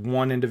there is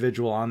one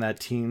individual on that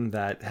team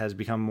that has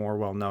become more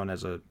well-known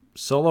as a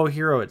solo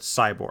hero, it's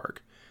Cyborg.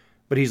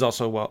 But he's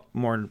also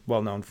more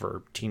well-known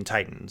for Teen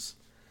Titans.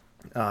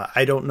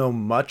 I don't know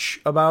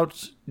much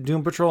about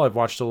Doom Patrol. I've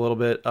watched a little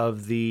bit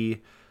of the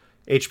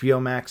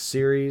HBO Max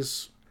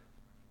series.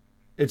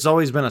 It's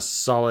always been a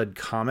solid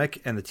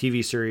comic, and the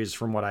TV series,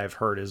 from what I've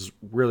heard, is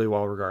really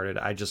well regarded.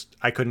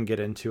 I couldn't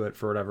get into it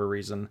for whatever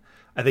reason.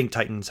 I think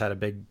Titans had a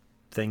big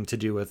thing to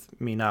do with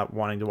me not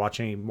wanting to watch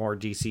any more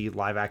DC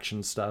live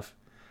action stuff.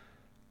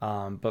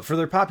 But for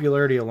their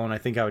popularity alone, I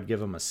think I would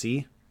give them a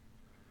C.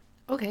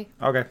 Okay.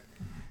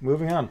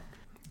 Moving on.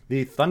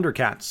 The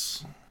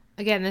Thundercats.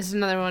 Again, this is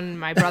another one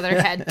my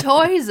brother had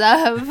toys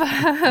of,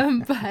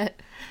 but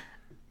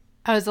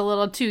I was a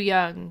little too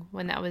young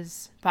when that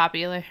was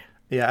popular.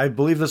 Yeah, I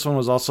believe this one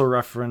was also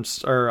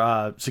referenced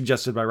or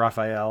suggested by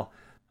Raphael.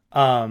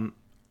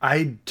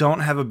 I don't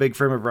have a big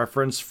frame of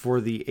reference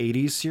for the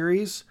 80s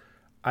series.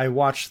 I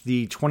watched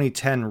the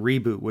 2010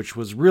 reboot, which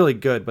was really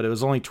good, but it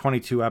was only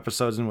 22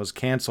 episodes and was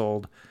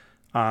canceled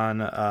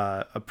on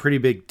a pretty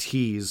big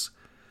tease.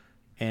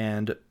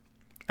 And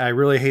I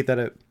really hate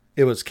that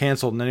it was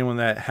canceled, and anyone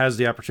that has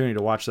the opportunity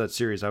to watch that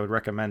series, I would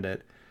recommend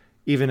it,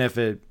 even if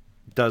it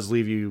does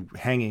leave you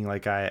hanging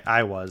like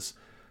I was.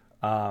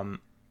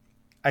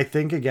 I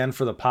think, again,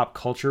 for the pop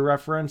culture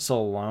reference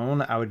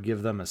alone, I would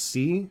give them a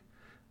C,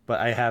 but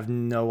I have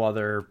no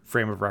other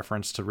frame of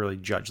reference to really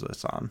judge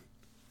this on.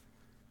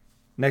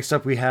 Next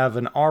up, we have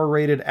an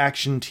R-rated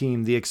action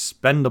team, The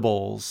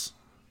Expendables.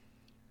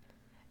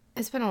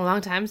 It's been a long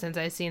time since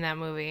I've seen that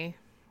movie.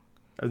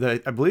 I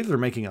believe they're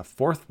making a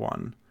fourth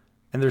one,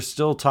 and they're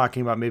still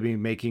talking about maybe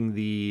making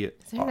the...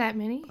 Is there that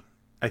many?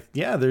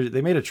 Yeah,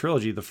 they made a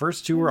trilogy. The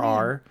first two were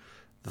R.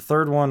 The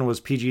third one was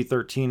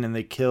PG-13, and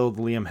they killed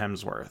Liam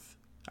Hemsworth,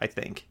 I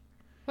think.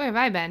 Where have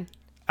I been?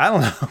 I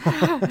don't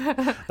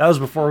know. That was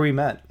before we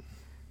met.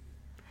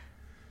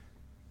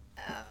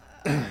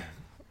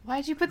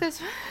 Why'd you put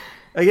this?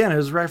 Again, it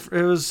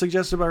was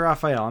suggested by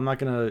Raphael. I'm not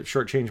going to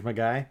shortchange my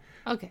guy.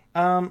 Okay.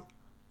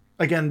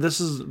 Again,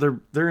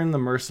 they're in the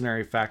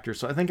mercenary factor,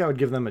 so I think I'd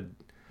give them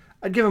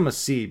a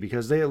C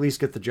because they at least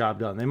get the job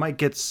done. They might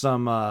get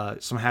have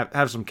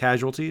some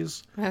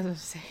casualties, I was gonna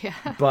say,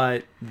 yeah.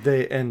 but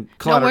No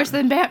worse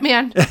than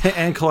Batman.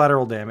 and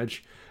collateral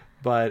damage.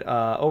 But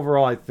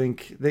overall, I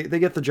think they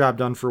get the job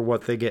done for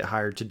what they get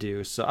hired to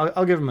do. So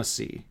I'll give them a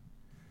C.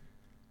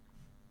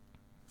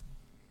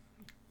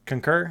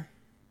 Concur?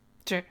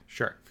 Sure.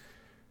 Sure.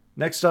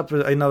 Next up,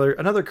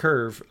 another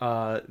curve.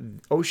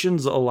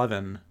 Ocean's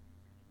 11.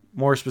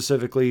 More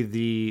specifically,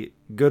 the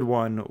good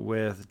one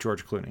with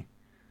George Clooney.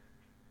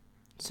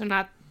 So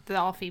not the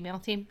all-female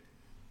team?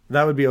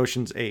 That would be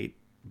Ocean's 8.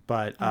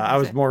 But I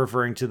was more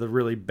referring to the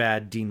really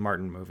bad Dean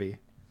Martin movie.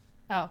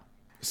 Oh.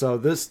 So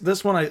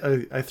this one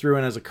I threw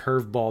in as a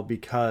curveball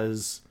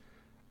because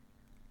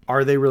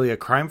are they really a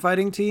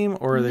crime-fighting team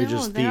or are they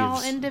just thieves? They're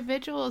all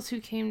individuals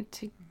who came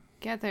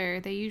together.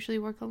 They usually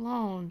work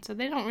alone, so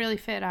they don't really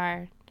fit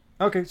our...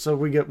 Okay, so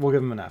we'll give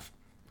them an F.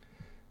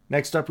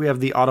 Next up, we have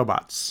the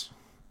Autobots.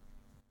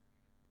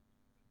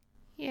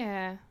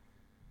 Yeah.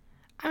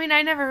 I mean,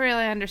 I never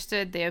really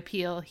understood the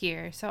appeal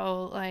here,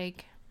 so,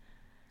 like...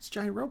 It's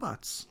giant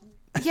robots.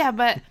 Yeah,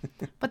 but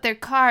they're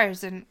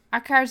cars, and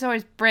our cars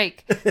always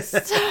break.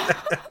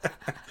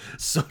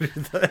 So do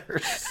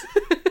theirs.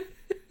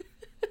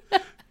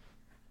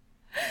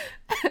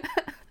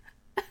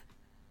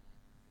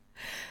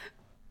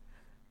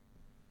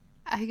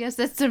 I guess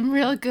that's some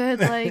real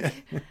good, like,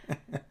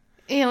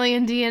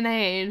 alien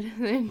DNA.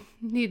 They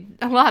need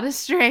a lot of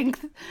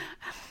strength.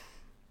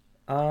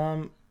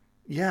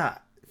 Yeah.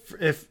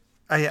 If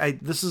I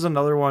this is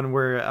another one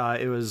where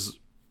it was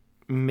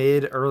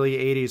early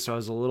 80s, so I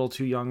was a little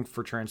too young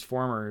for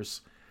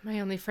Transformers. My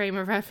only frame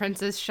of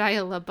reference is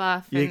Shia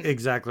LaBeouf.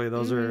 Exactly.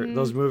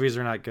 Those movies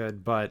are not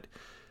good, but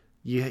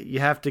you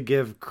have to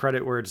give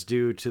credit where it's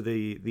due to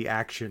the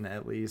action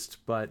at least.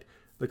 But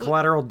the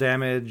collateral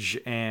damage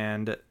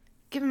and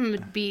give him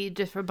a B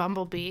just for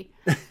Bumblebee.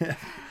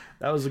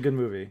 That was a good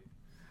movie.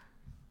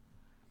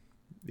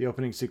 The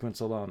opening sequence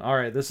alone. All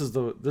right, this is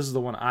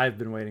the one I've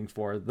been waiting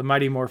for. The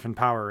Mighty Morphin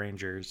Power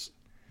Rangers.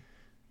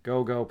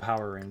 Go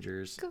Power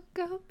Rangers.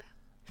 Go.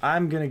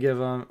 I'm going to give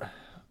them,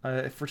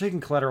 if we're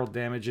taking collateral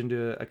damage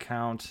into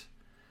account,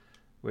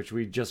 which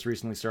we just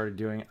recently started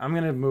doing, I'm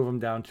going to move them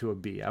down to a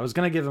B. I was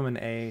going to give them an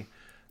A,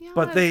 Yeah,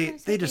 but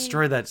they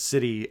destroy that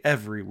city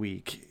every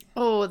week.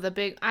 Oh,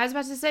 I was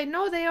about to say,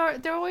 no,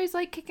 they're always,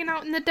 like, kicking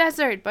out in the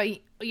desert, but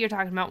you're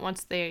talking about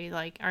once they,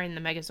 like, are in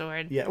the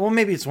Megazord. Yeah, well,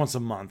 maybe it's once a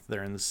month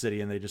they're in the city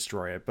and they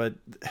destroy it, but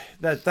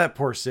that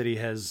poor city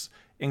has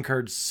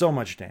incurred so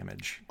much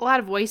damage. A lot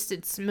of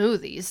wasted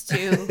smoothies,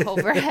 too,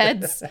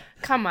 overheads.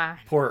 Come on.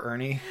 Poor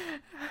Ernie.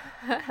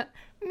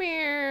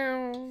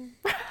 Meow.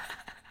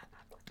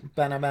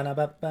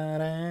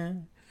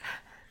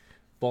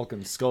 Bulk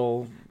and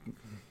Skull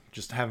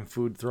just having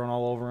food thrown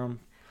all over him.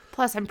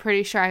 Plus, I'm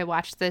pretty sure I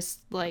watched this,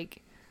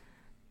 like,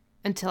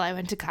 until I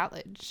went to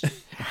college.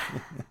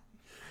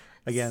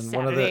 Again,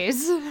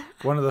 Saturdays.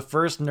 one of the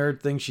first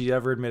nerd things she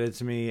ever admitted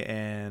to me,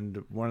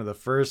 and one of the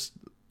first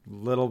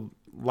little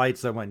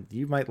lights that went,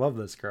 you might love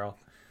this, girl.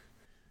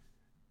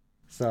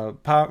 So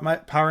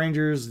Power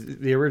Rangers,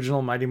 the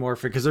original Mighty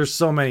Morphin, because there's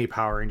so many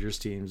Power Rangers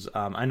teams.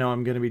 I know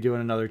I'm going to be doing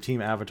another Team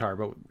Avatar,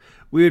 but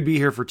we would be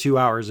here for 2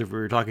 hours if we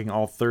were talking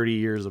all 30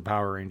 years of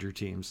Power Ranger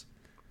teams.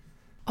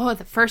 Oh,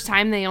 the first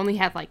time they only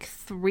had like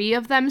 3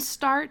 of them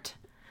start,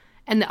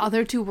 and the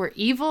other 2 were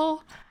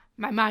evil.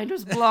 My mind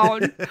was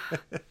blown.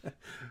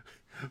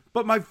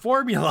 But my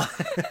formula.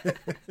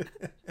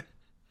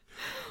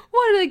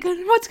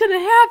 What's gonna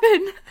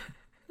happen?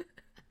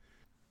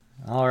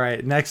 All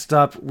right, next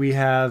up we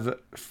have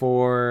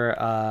for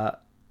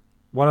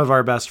one of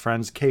our best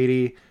friends,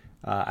 Katie.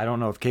 I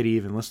don't know if Katie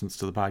even listens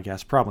to the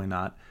podcast. Probably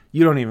not.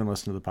 You don't even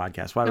listen to the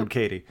podcast. Why would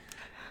Katie?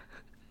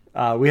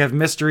 We have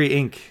Mystery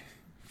Inc.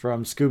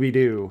 from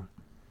Scooby-Doo.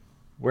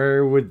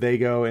 Where would they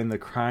go in the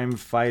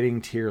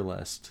crime-fighting tier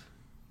list?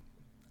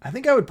 I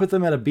think I would put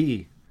them at a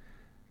B.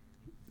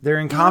 They're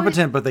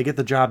incompetent, but they get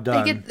the job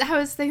done. I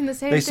was thinking the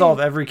same thing. They solve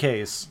every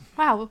case.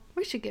 Wow,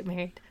 we should get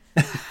married.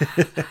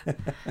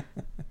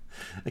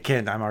 I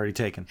can't. I'm already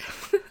taken.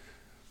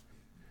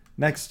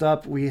 Next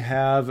up, we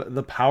have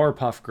the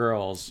Powerpuff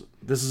Girls.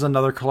 This is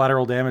another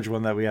collateral damage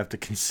one that we have to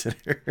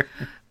consider.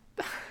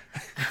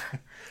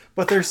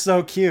 But they're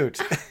so cute.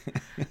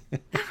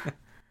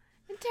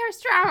 They're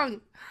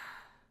strong.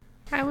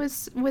 I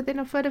was within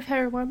a foot of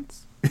her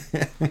once.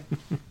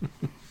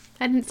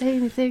 I didn't say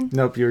anything.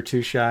 Nope, you're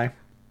too shy.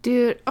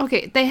 Dude,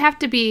 okay, they have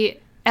to be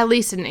at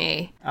least an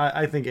A.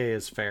 I think A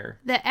is fair.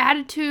 The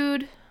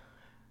attitude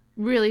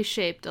really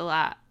shaped a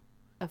lot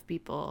of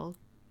people.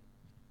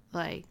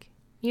 Like,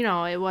 you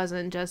know, it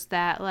wasn't just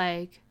that,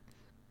 like,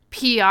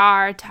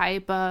 PR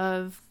type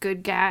of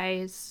good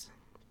guys.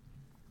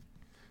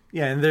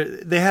 Yeah, and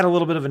they had a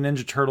little bit of a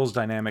Ninja Turtles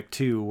dynamic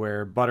too,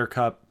 where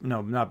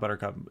not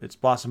Buttercup, it's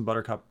Blossom,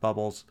 Buttercup,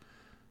 Bubbles.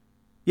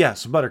 Yeah,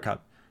 so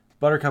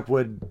Buttercup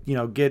would,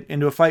 get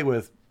into a fight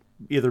with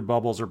either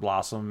Bubbles or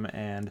Blossom,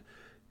 and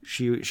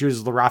she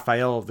was the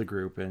Raphael of the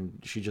group, and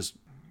she just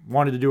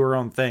wanted to do her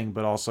own thing,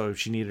 but also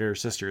she needed her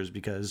sisters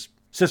because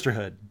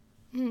sisterhood.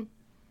 Mm.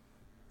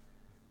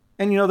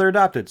 And they're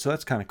adopted, so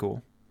that's kind of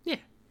cool. Yeah.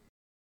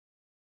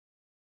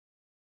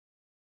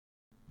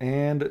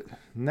 And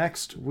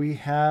next we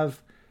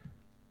have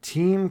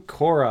Team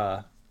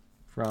Korra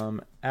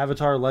from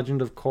Avatar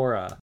Legend of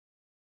Korra.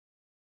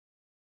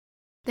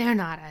 They're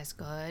not as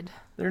good.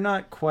 They're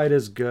not quite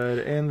as good,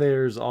 and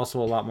there's also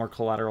a lot more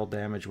collateral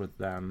damage with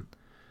them.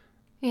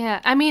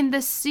 Yeah, I mean,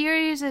 the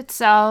series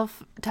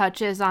itself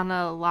touches on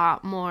a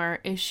lot more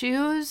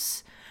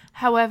issues.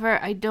 However,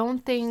 I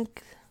don't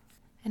think,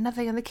 and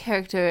nothing on the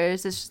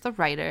characters, it's just the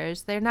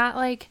writers. They're not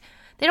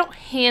they don't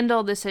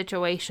handle the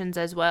situations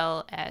as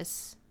well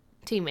as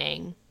Team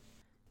Aang.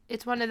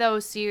 It's one of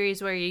those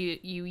series where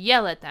you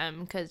yell at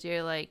them because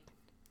you're like,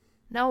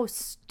 no,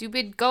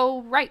 stupid,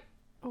 go right.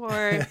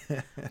 Or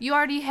you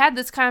already had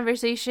this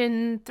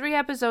conversation 3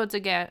 episodes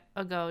ago,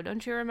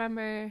 don't you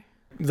remember?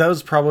 That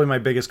was probably my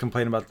biggest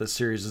complaint about this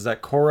series, is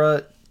that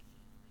Korra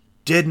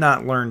did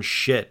not learn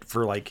shit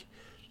for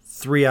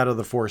 3 out of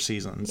the 4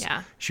 seasons.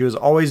 Yeah. She was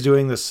always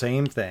doing the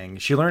same thing.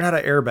 She learned how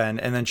to airbend,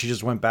 and then she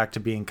just went back to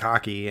being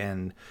cocky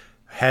and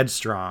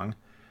headstrong.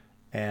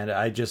 And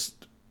I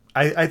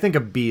think a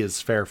B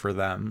is fair for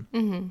them.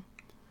 Mm-hmm.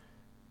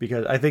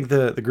 Because I think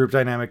the group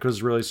dynamic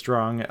was really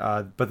strong,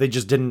 but they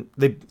just didn't.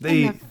 They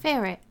and the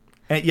ferret.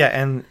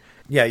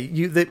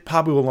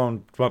 Pabu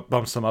alone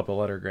bumps them up a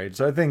letter grade.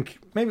 So I think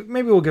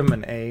maybe we'll give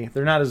them an A.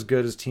 They're not as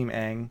good as Team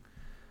Aang,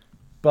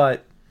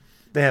 but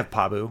they have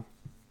Pabu.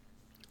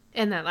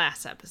 In that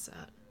last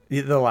episode.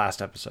 The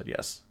last episode,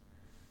 yes.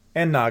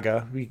 And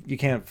Naga. You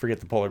can't forget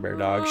the polar bear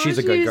dog. She's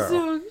a good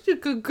girl. She's a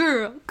good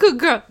girl. Good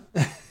girl.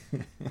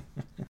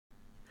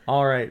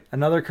 All right,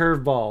 another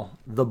curveball.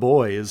 The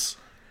Boys.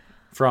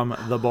 From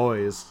The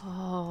Boys.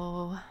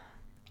 Oh.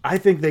 I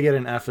think they get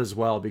an F as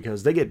well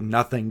because they get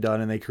nothing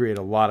done and they create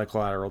a lot of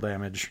collateral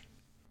damage.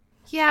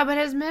 Yeah, but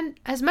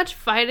as much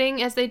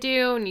fighting as they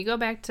do, and you go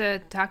back to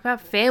talk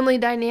about family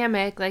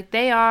dynamic,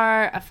 they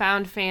are a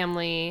found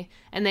family,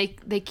 and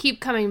they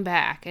keep coming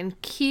back and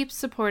keep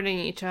supporting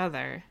each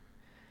other.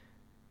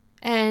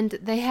 And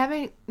they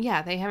haven't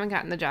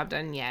gotten the job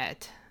done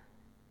yet.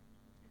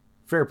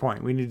 Fair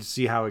point. We need to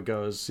see how it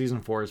goes. Season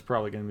 4 is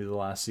probably going to be the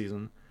last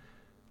season.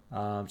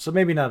 So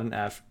maybe not an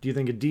F. Do you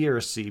think a D or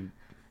a C?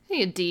 I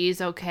think a D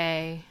is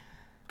okay.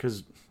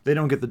 Because they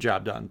don't get the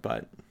job done,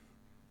 but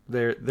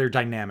they're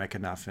dynamic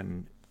enough.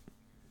 And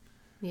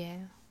yeah.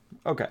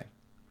 Okay.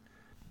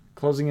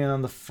 Closing in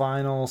on the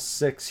final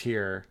 6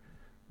 here,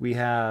 we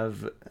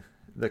have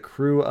the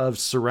crew of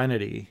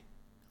Serenity.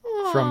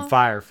 Aww. From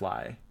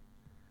Firefly.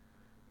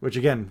 Which,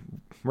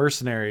 again,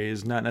 mercenary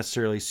is not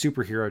necessarily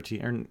superhero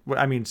team.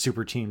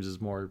 Super teams is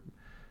more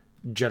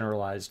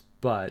generalized,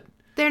 but...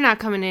 They're not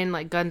coming in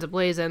like guns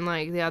a-blazing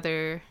like the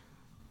other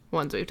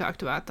ones we've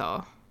talked about,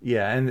 though.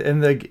 Yeah,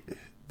 and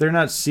they're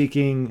not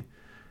seeking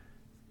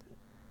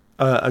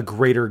a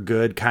greater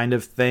good kind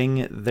of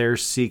thing. They're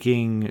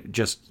seeking,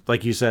 just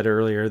like you said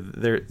earlier,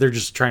 they're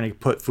just trying to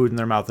put food in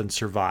their mouth and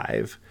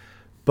survive.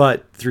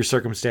 But through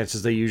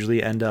circumstances, they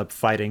usually end up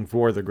fighting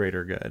for the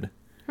greater good.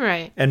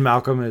 Right. And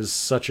Malcolm is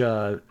such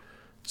a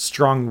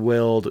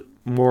strong-willed,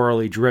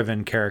 morally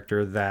driven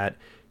character that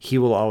he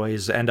will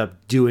always end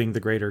up doing the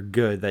greater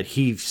good that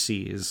he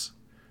sees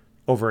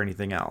over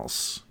anything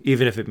else,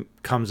 even if it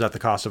comes at the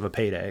cost of a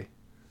payday.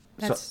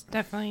 That's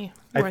definitely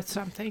worth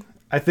something.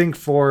 I think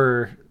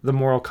for the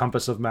moral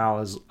compass of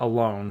Mal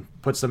alone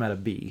puts them at a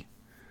B.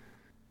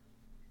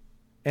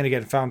 And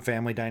again, found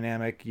family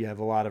dynamic. You have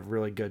a lot of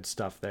really good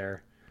stuff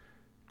there.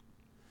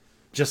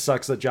 Just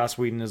sucks that Joss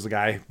Whedon is the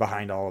guy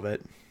behind all of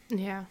it.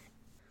 Yeah.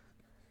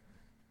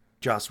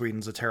 Joss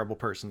Whedon's a terrible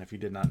person, if you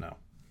did not know.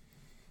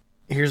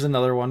 Here's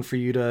another one for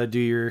you to do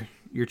your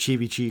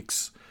chibi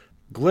cheeks.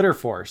 Glitter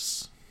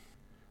Force.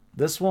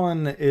 This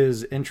one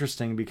is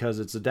interesting because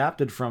it's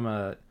adapted from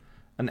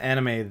an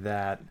anime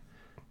that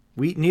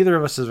neither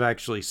of us have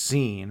actually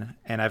seen,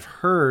 and I've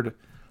heard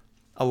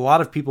a lot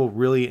of people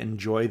really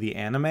enjoy the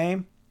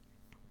anime,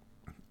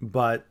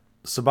 but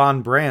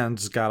Saban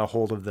Brands got a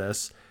hold of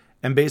this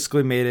and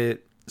basically made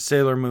it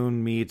Sailor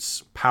Moon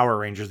meets Power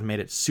Rangers and made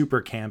it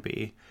super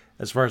campy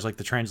as far as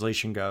the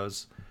translation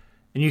goes.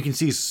 And you can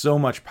see so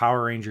much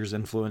Power Rangers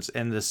influence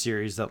in this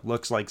series that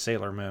looks like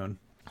Sailor Moon.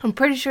 I'm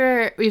pretty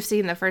sure we've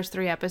seen the first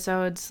 3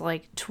 episodes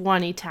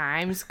 20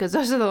 times because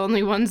those are the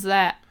only ones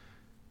that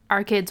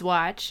our kids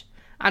watch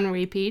on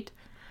repeat.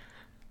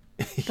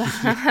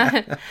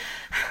 I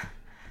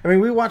mean,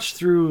 we watched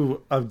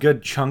through a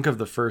good chunk of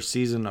the first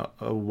season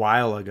a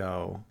while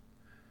ago.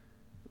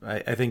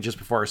 I think just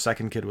before our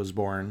second kid was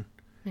born.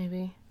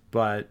 Maybe.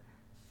 But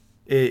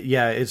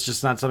it's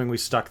just not something we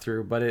stuck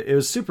through. But it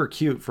was super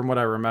cute from what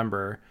I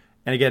remember.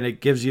 And again,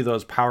 it gives you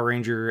those Power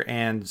Ranger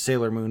and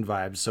Sailor Moon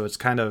vibes. So it's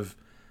kind of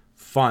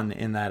fun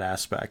in that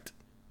aspect.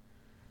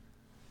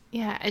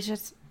 Yeah,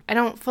 I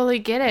don't fully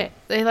get it.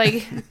 They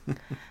like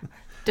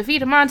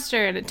defeat a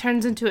monster and it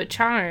turns into a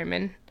charm,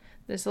 and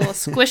this little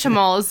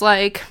squishamal is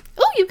like,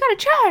 "Oh, you've got a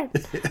charm."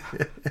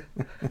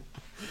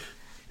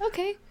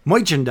 Okay.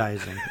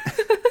 Merchandising.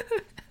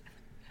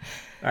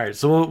 All right,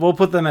 so we'll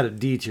put them at a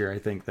D tier, I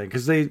think, then,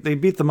 because they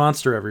beat the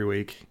monster every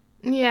week.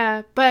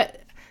 Yeah,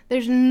 but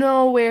there's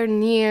nowhere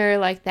near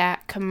like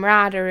that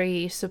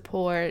camaraderie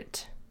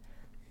support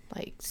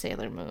like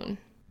Sailor Moon.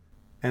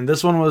 And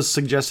this one was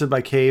suggested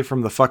by Kay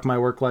from the Fuck My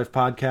Work Life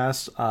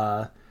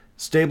podcast,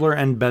 Stabler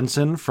and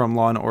Benson from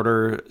Law &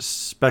 Order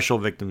Special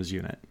Victims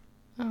Unit.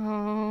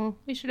 Oh,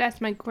 we should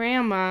ask my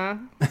grandma.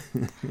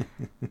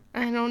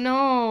 I don't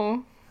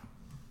know.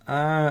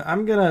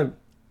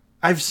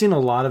 I've seen a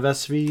lot of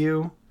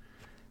SVU,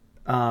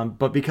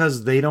 but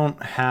because they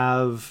don't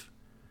have,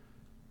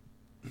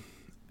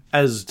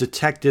 as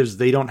detectives,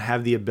 they don't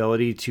have the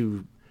ability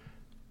to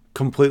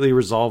completely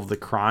resolve the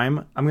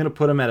crime. I'm going to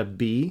put them at a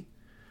B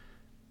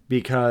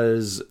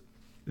because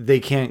they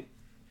can't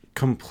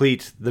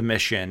complete the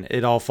mission.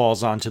 It all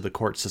falls onto the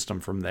court system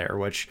from there,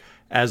 which,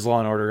 as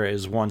Law & Order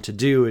is one to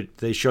do,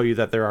 they show you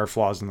that there are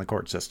flaws in the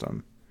court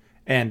system.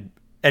 And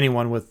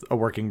anyone with a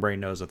working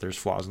brain knows that there's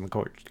flaws in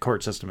the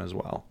court system as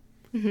well.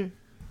 Mm-hmm.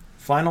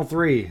 Final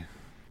 3.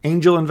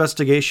 Angel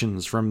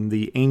Investigations from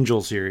the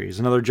Angel series.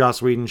 Another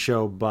Joss Whedon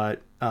show,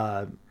 but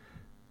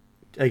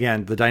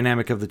again, the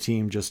dynamic of the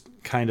team just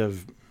kind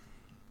of...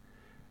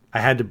 I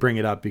had to bring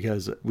it up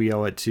because we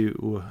owe it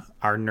to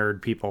our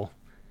nerd people.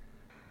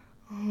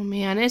 Oh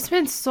man, it's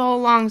been so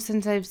long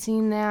since I've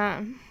seen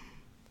that.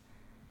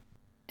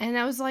 And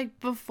that was like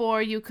before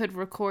you could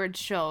record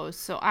shows,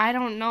 so I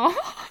don't know.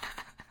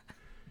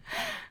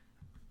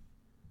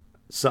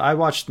 So I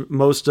watched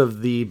most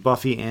of the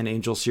Buffy and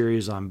Angel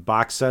series on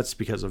box sets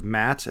because of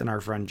Matt and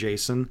our friend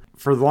Jason.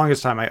 For the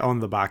longest time, I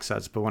owned the box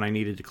sets, but when I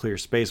needed to clear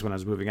space when I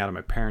was moving out of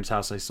my parents'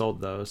 house, I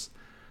sold those.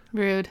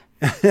 Rude.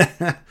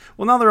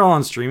 Well, now they're all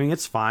on streaming.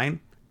 It's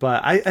fine.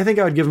 But I think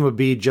I would give them a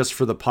B just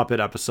for the puppet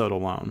episode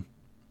alone.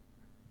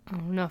 I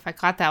don't know if I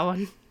caught that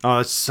one. Oh,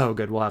 it's so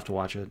good. We'll have to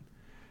watch it.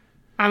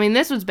 I mean,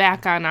 this was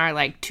back on our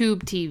like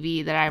tube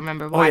TV that I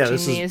remember watching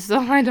these, so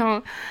I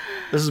don't...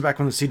 This is back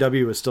when the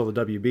CW was still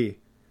the WB.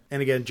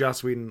 And again,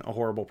 Joss Whedon, a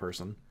horrible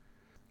person.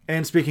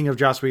 And speaking of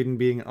Joss Whedon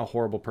being a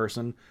horrible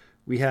person,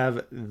 we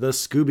have the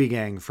Scooby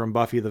Gang from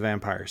Buffy the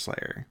Vampire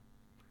Slayer.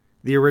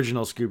 The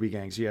original Scooby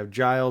Gang. So you have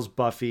Giles,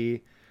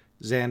 Buffy,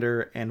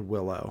 Xander, and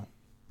Willow.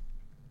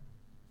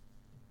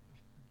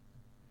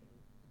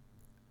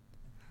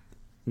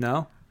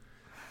 No?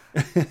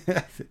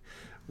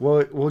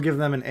 We'll give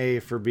them an A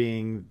for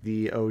being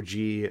the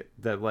OG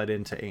that led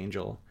into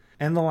Angel.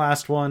 And the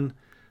last one,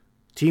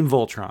 Team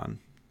Voltron.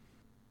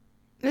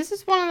 This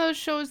is one of those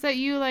shows that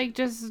you like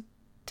just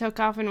took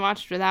off and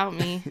watched without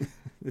me.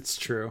 It's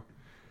true.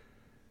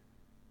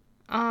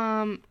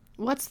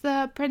 What's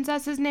the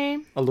princess's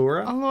name?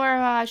 Allura?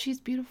 Allura, she's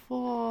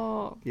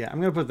beautiful. Yeah,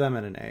 I'm going to put them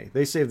at an A.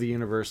 They saved the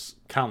universe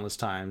countless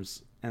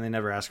times, and they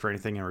never ask for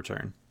anything in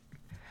return.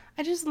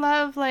 I just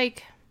love,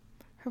 like,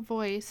 her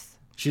voice.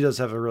 She does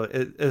have a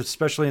really...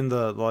 Especially in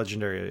the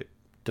Legendary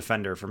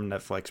Defender from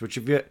Netflix, which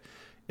if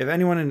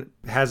anyone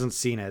hasn't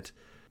seen it,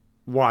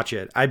 watch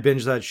it. I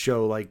binge that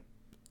show, like,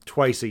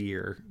 twice a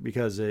year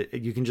because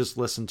you can just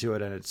listen to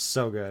it, and it's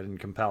so good and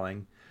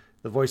compelling.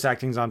 The voice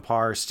acting's on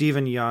par.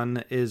 Steven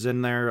Yeun is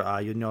in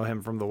there. You know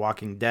him from The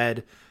Walking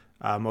Dead.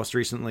 Most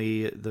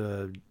recently,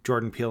 the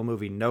Jordan Peele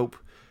movie Nope.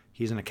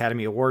 He's an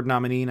Academy Award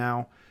nominee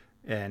now.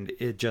 And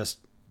it's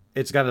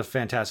got a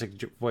fantastic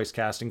voice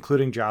cast,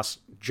 including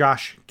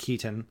Josh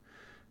Keaton,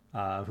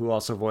 who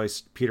also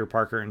voiced Peter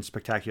Parker in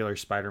Spectacular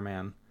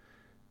Spider-Man.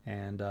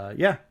 And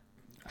yeah.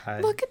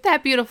 Look at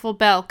that beautiful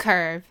bell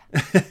curve.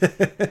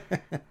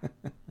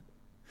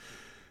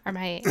 Are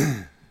my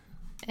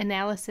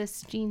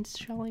analysis genes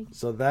showing?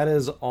 So that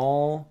is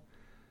all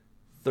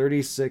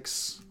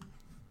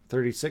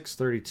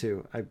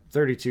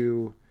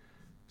 32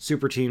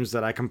 super teams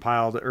that I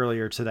compiled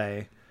earlier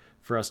today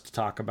for us to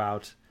talk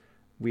about.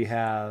 We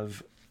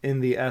have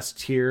in the S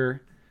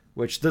tier,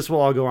 which this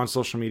will all go on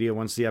social media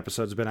once the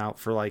episode's been out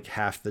for like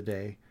half the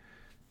day.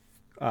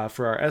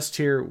 For our S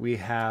tier, we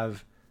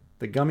have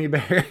the Gummy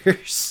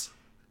Bears.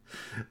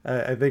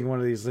 I think one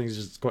of these things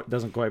just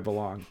doesn't quite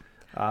belong.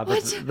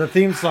 But the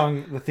theme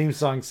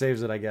song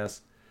saves it, I guess.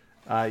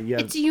 Yeah,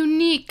 it's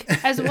unique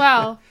as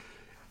well.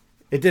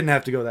 It didn't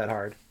have to go that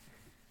hard.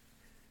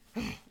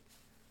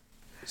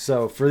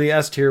 So for the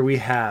S tier, we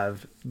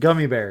have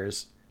Gummy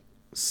Bears,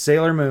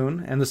 Sailor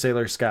Moon and the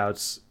Sailor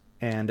Scouts,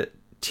 and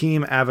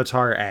Team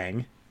Avatar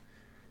Aang.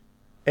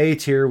 A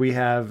tier, we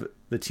have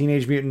the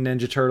Teenage Mutant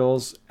Ninja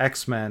Turtles,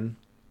 X-Men,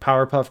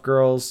 Powerpuff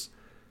Girls,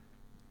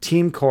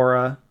 Team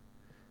Korra,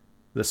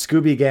 the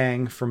Scooby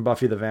Gang from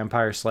Buffy the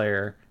Vampire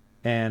Slayer,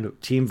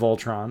 and Team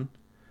Voltron.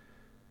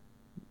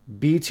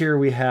 B tier,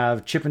 we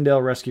have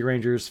Chippendale Rescue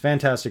Rangers,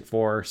 Fantastic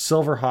Four,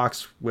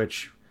 Silverhawks,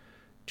 which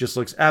just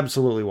looks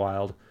absolutely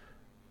wild,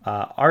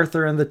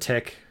 Arthur and the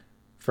Tick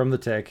from The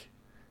Tick,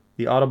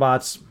 the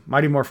Autobots,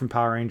 Mighty Morphin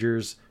Power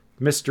Rangers,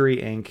 Mystery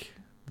Inc.,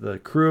 the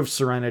Crew of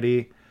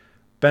Serenity,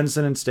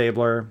 Benson and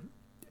Stabler,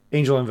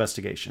 Angel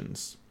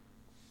Investigations.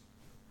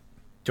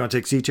 Do you want to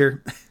take C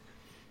tier?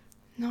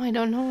 No, I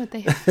don't know what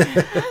they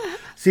are.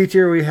 C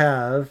tier, we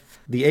have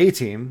the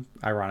A-Team,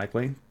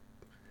 ironically.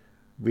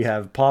 We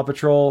have Paw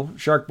Patrol,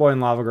 Shark Boy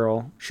and Lava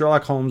Girl,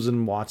 Sherlock Holmes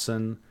and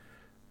Watson,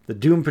 the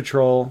Doom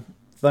Patrol,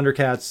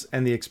 Thundercats,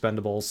 and the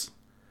Expendables.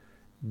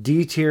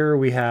 D tier,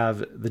 we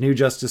have the New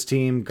Justice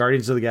Team,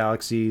 Guardians of the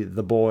Galaxy,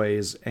 The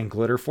Boys, and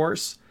Glitter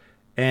Force.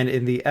 And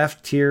in the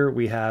F tier,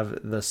 we have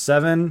The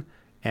Seven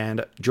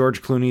and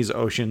George Clooney's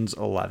Ocean's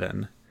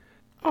 11.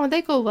 Oh,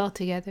 they go well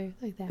together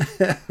like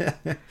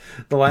that.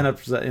 The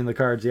lineups in the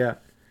cards, yeah.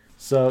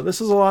 So this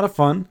was a lot of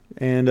fun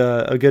and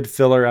a good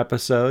filler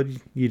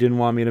episode. You didn't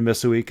want me to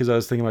miss a week because I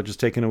was thinking about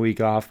just taking a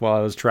week off while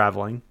I was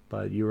traveling.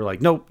 But you were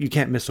like, nope, you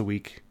can't miss a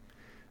week.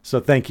 So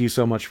thank you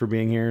so much for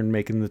being here and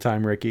making the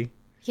time, Ricky.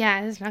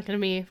 Yeah, it's not going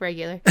to be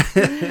regular.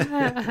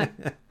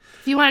 If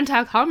you want to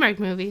talk Hallmark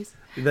movies.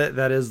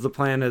 That is the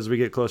plan. As we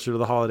get closer to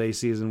the holiday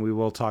season, we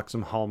will talk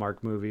some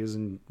Hallmark movies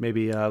and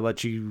maybe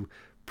let you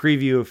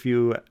preview a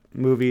few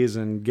movies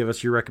and give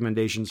us your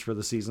recommendations for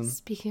the season.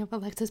 Speaking of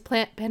Alexis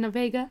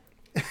Panavega.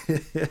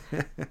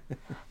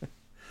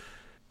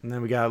 And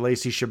then we got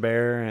Lacey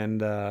Chabert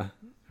and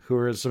who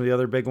are some of the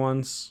other big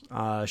ones?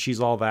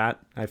 She's All That.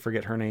 I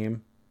forget her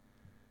name.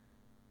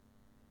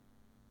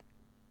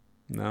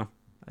 No,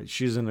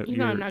 she's in it. You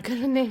know I'm not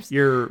good at names.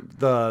 You're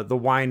the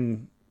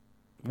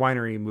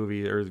winery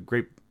movie or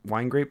grape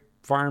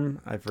farm.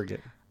 I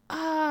forget.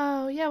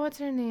 Oh yeah, what's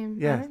her name?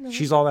 Yeah,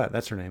 She's All That.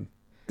 That's her name.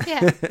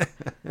 Yeah.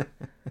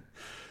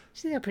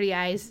 She's got pretty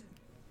eyes.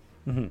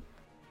 Mm-hmm.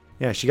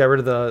 Yeah, she got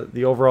rid of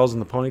the overalls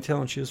and the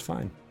ponytail, and she was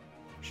fine.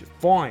 She's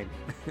fine.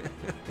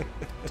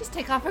 Just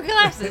take off her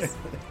glasses.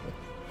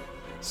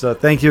 So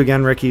thank you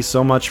again, Ricky,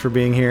 so much for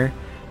being here.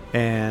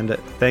 And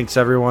thanks,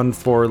 everyone,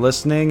 for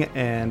listening.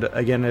 And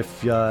again,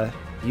 if you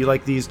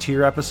like these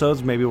tier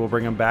episodes, maybe we'll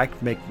bring them back,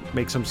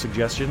 make some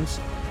suggestions.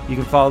 You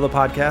can follow the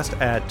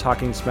podcast at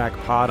Talking Smack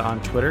Pod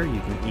on Twitter. You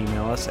can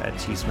email us at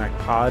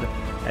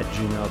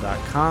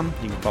tsmackpod@gmail.com.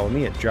 You can follow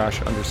me at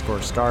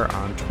Josh_Star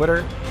on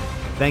Twitter.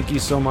 Thank you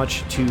so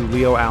much to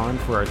Leo Allen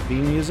for our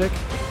theme music.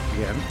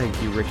 Again,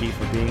 thank you, Ricky,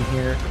 for being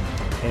here.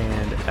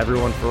 And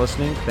everyone for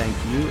listening, thank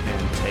you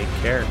and take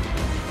care.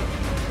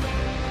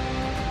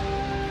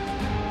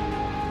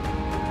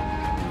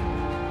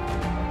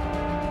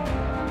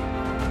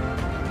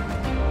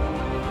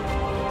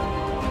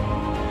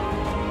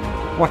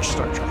 Watch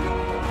Star Trek.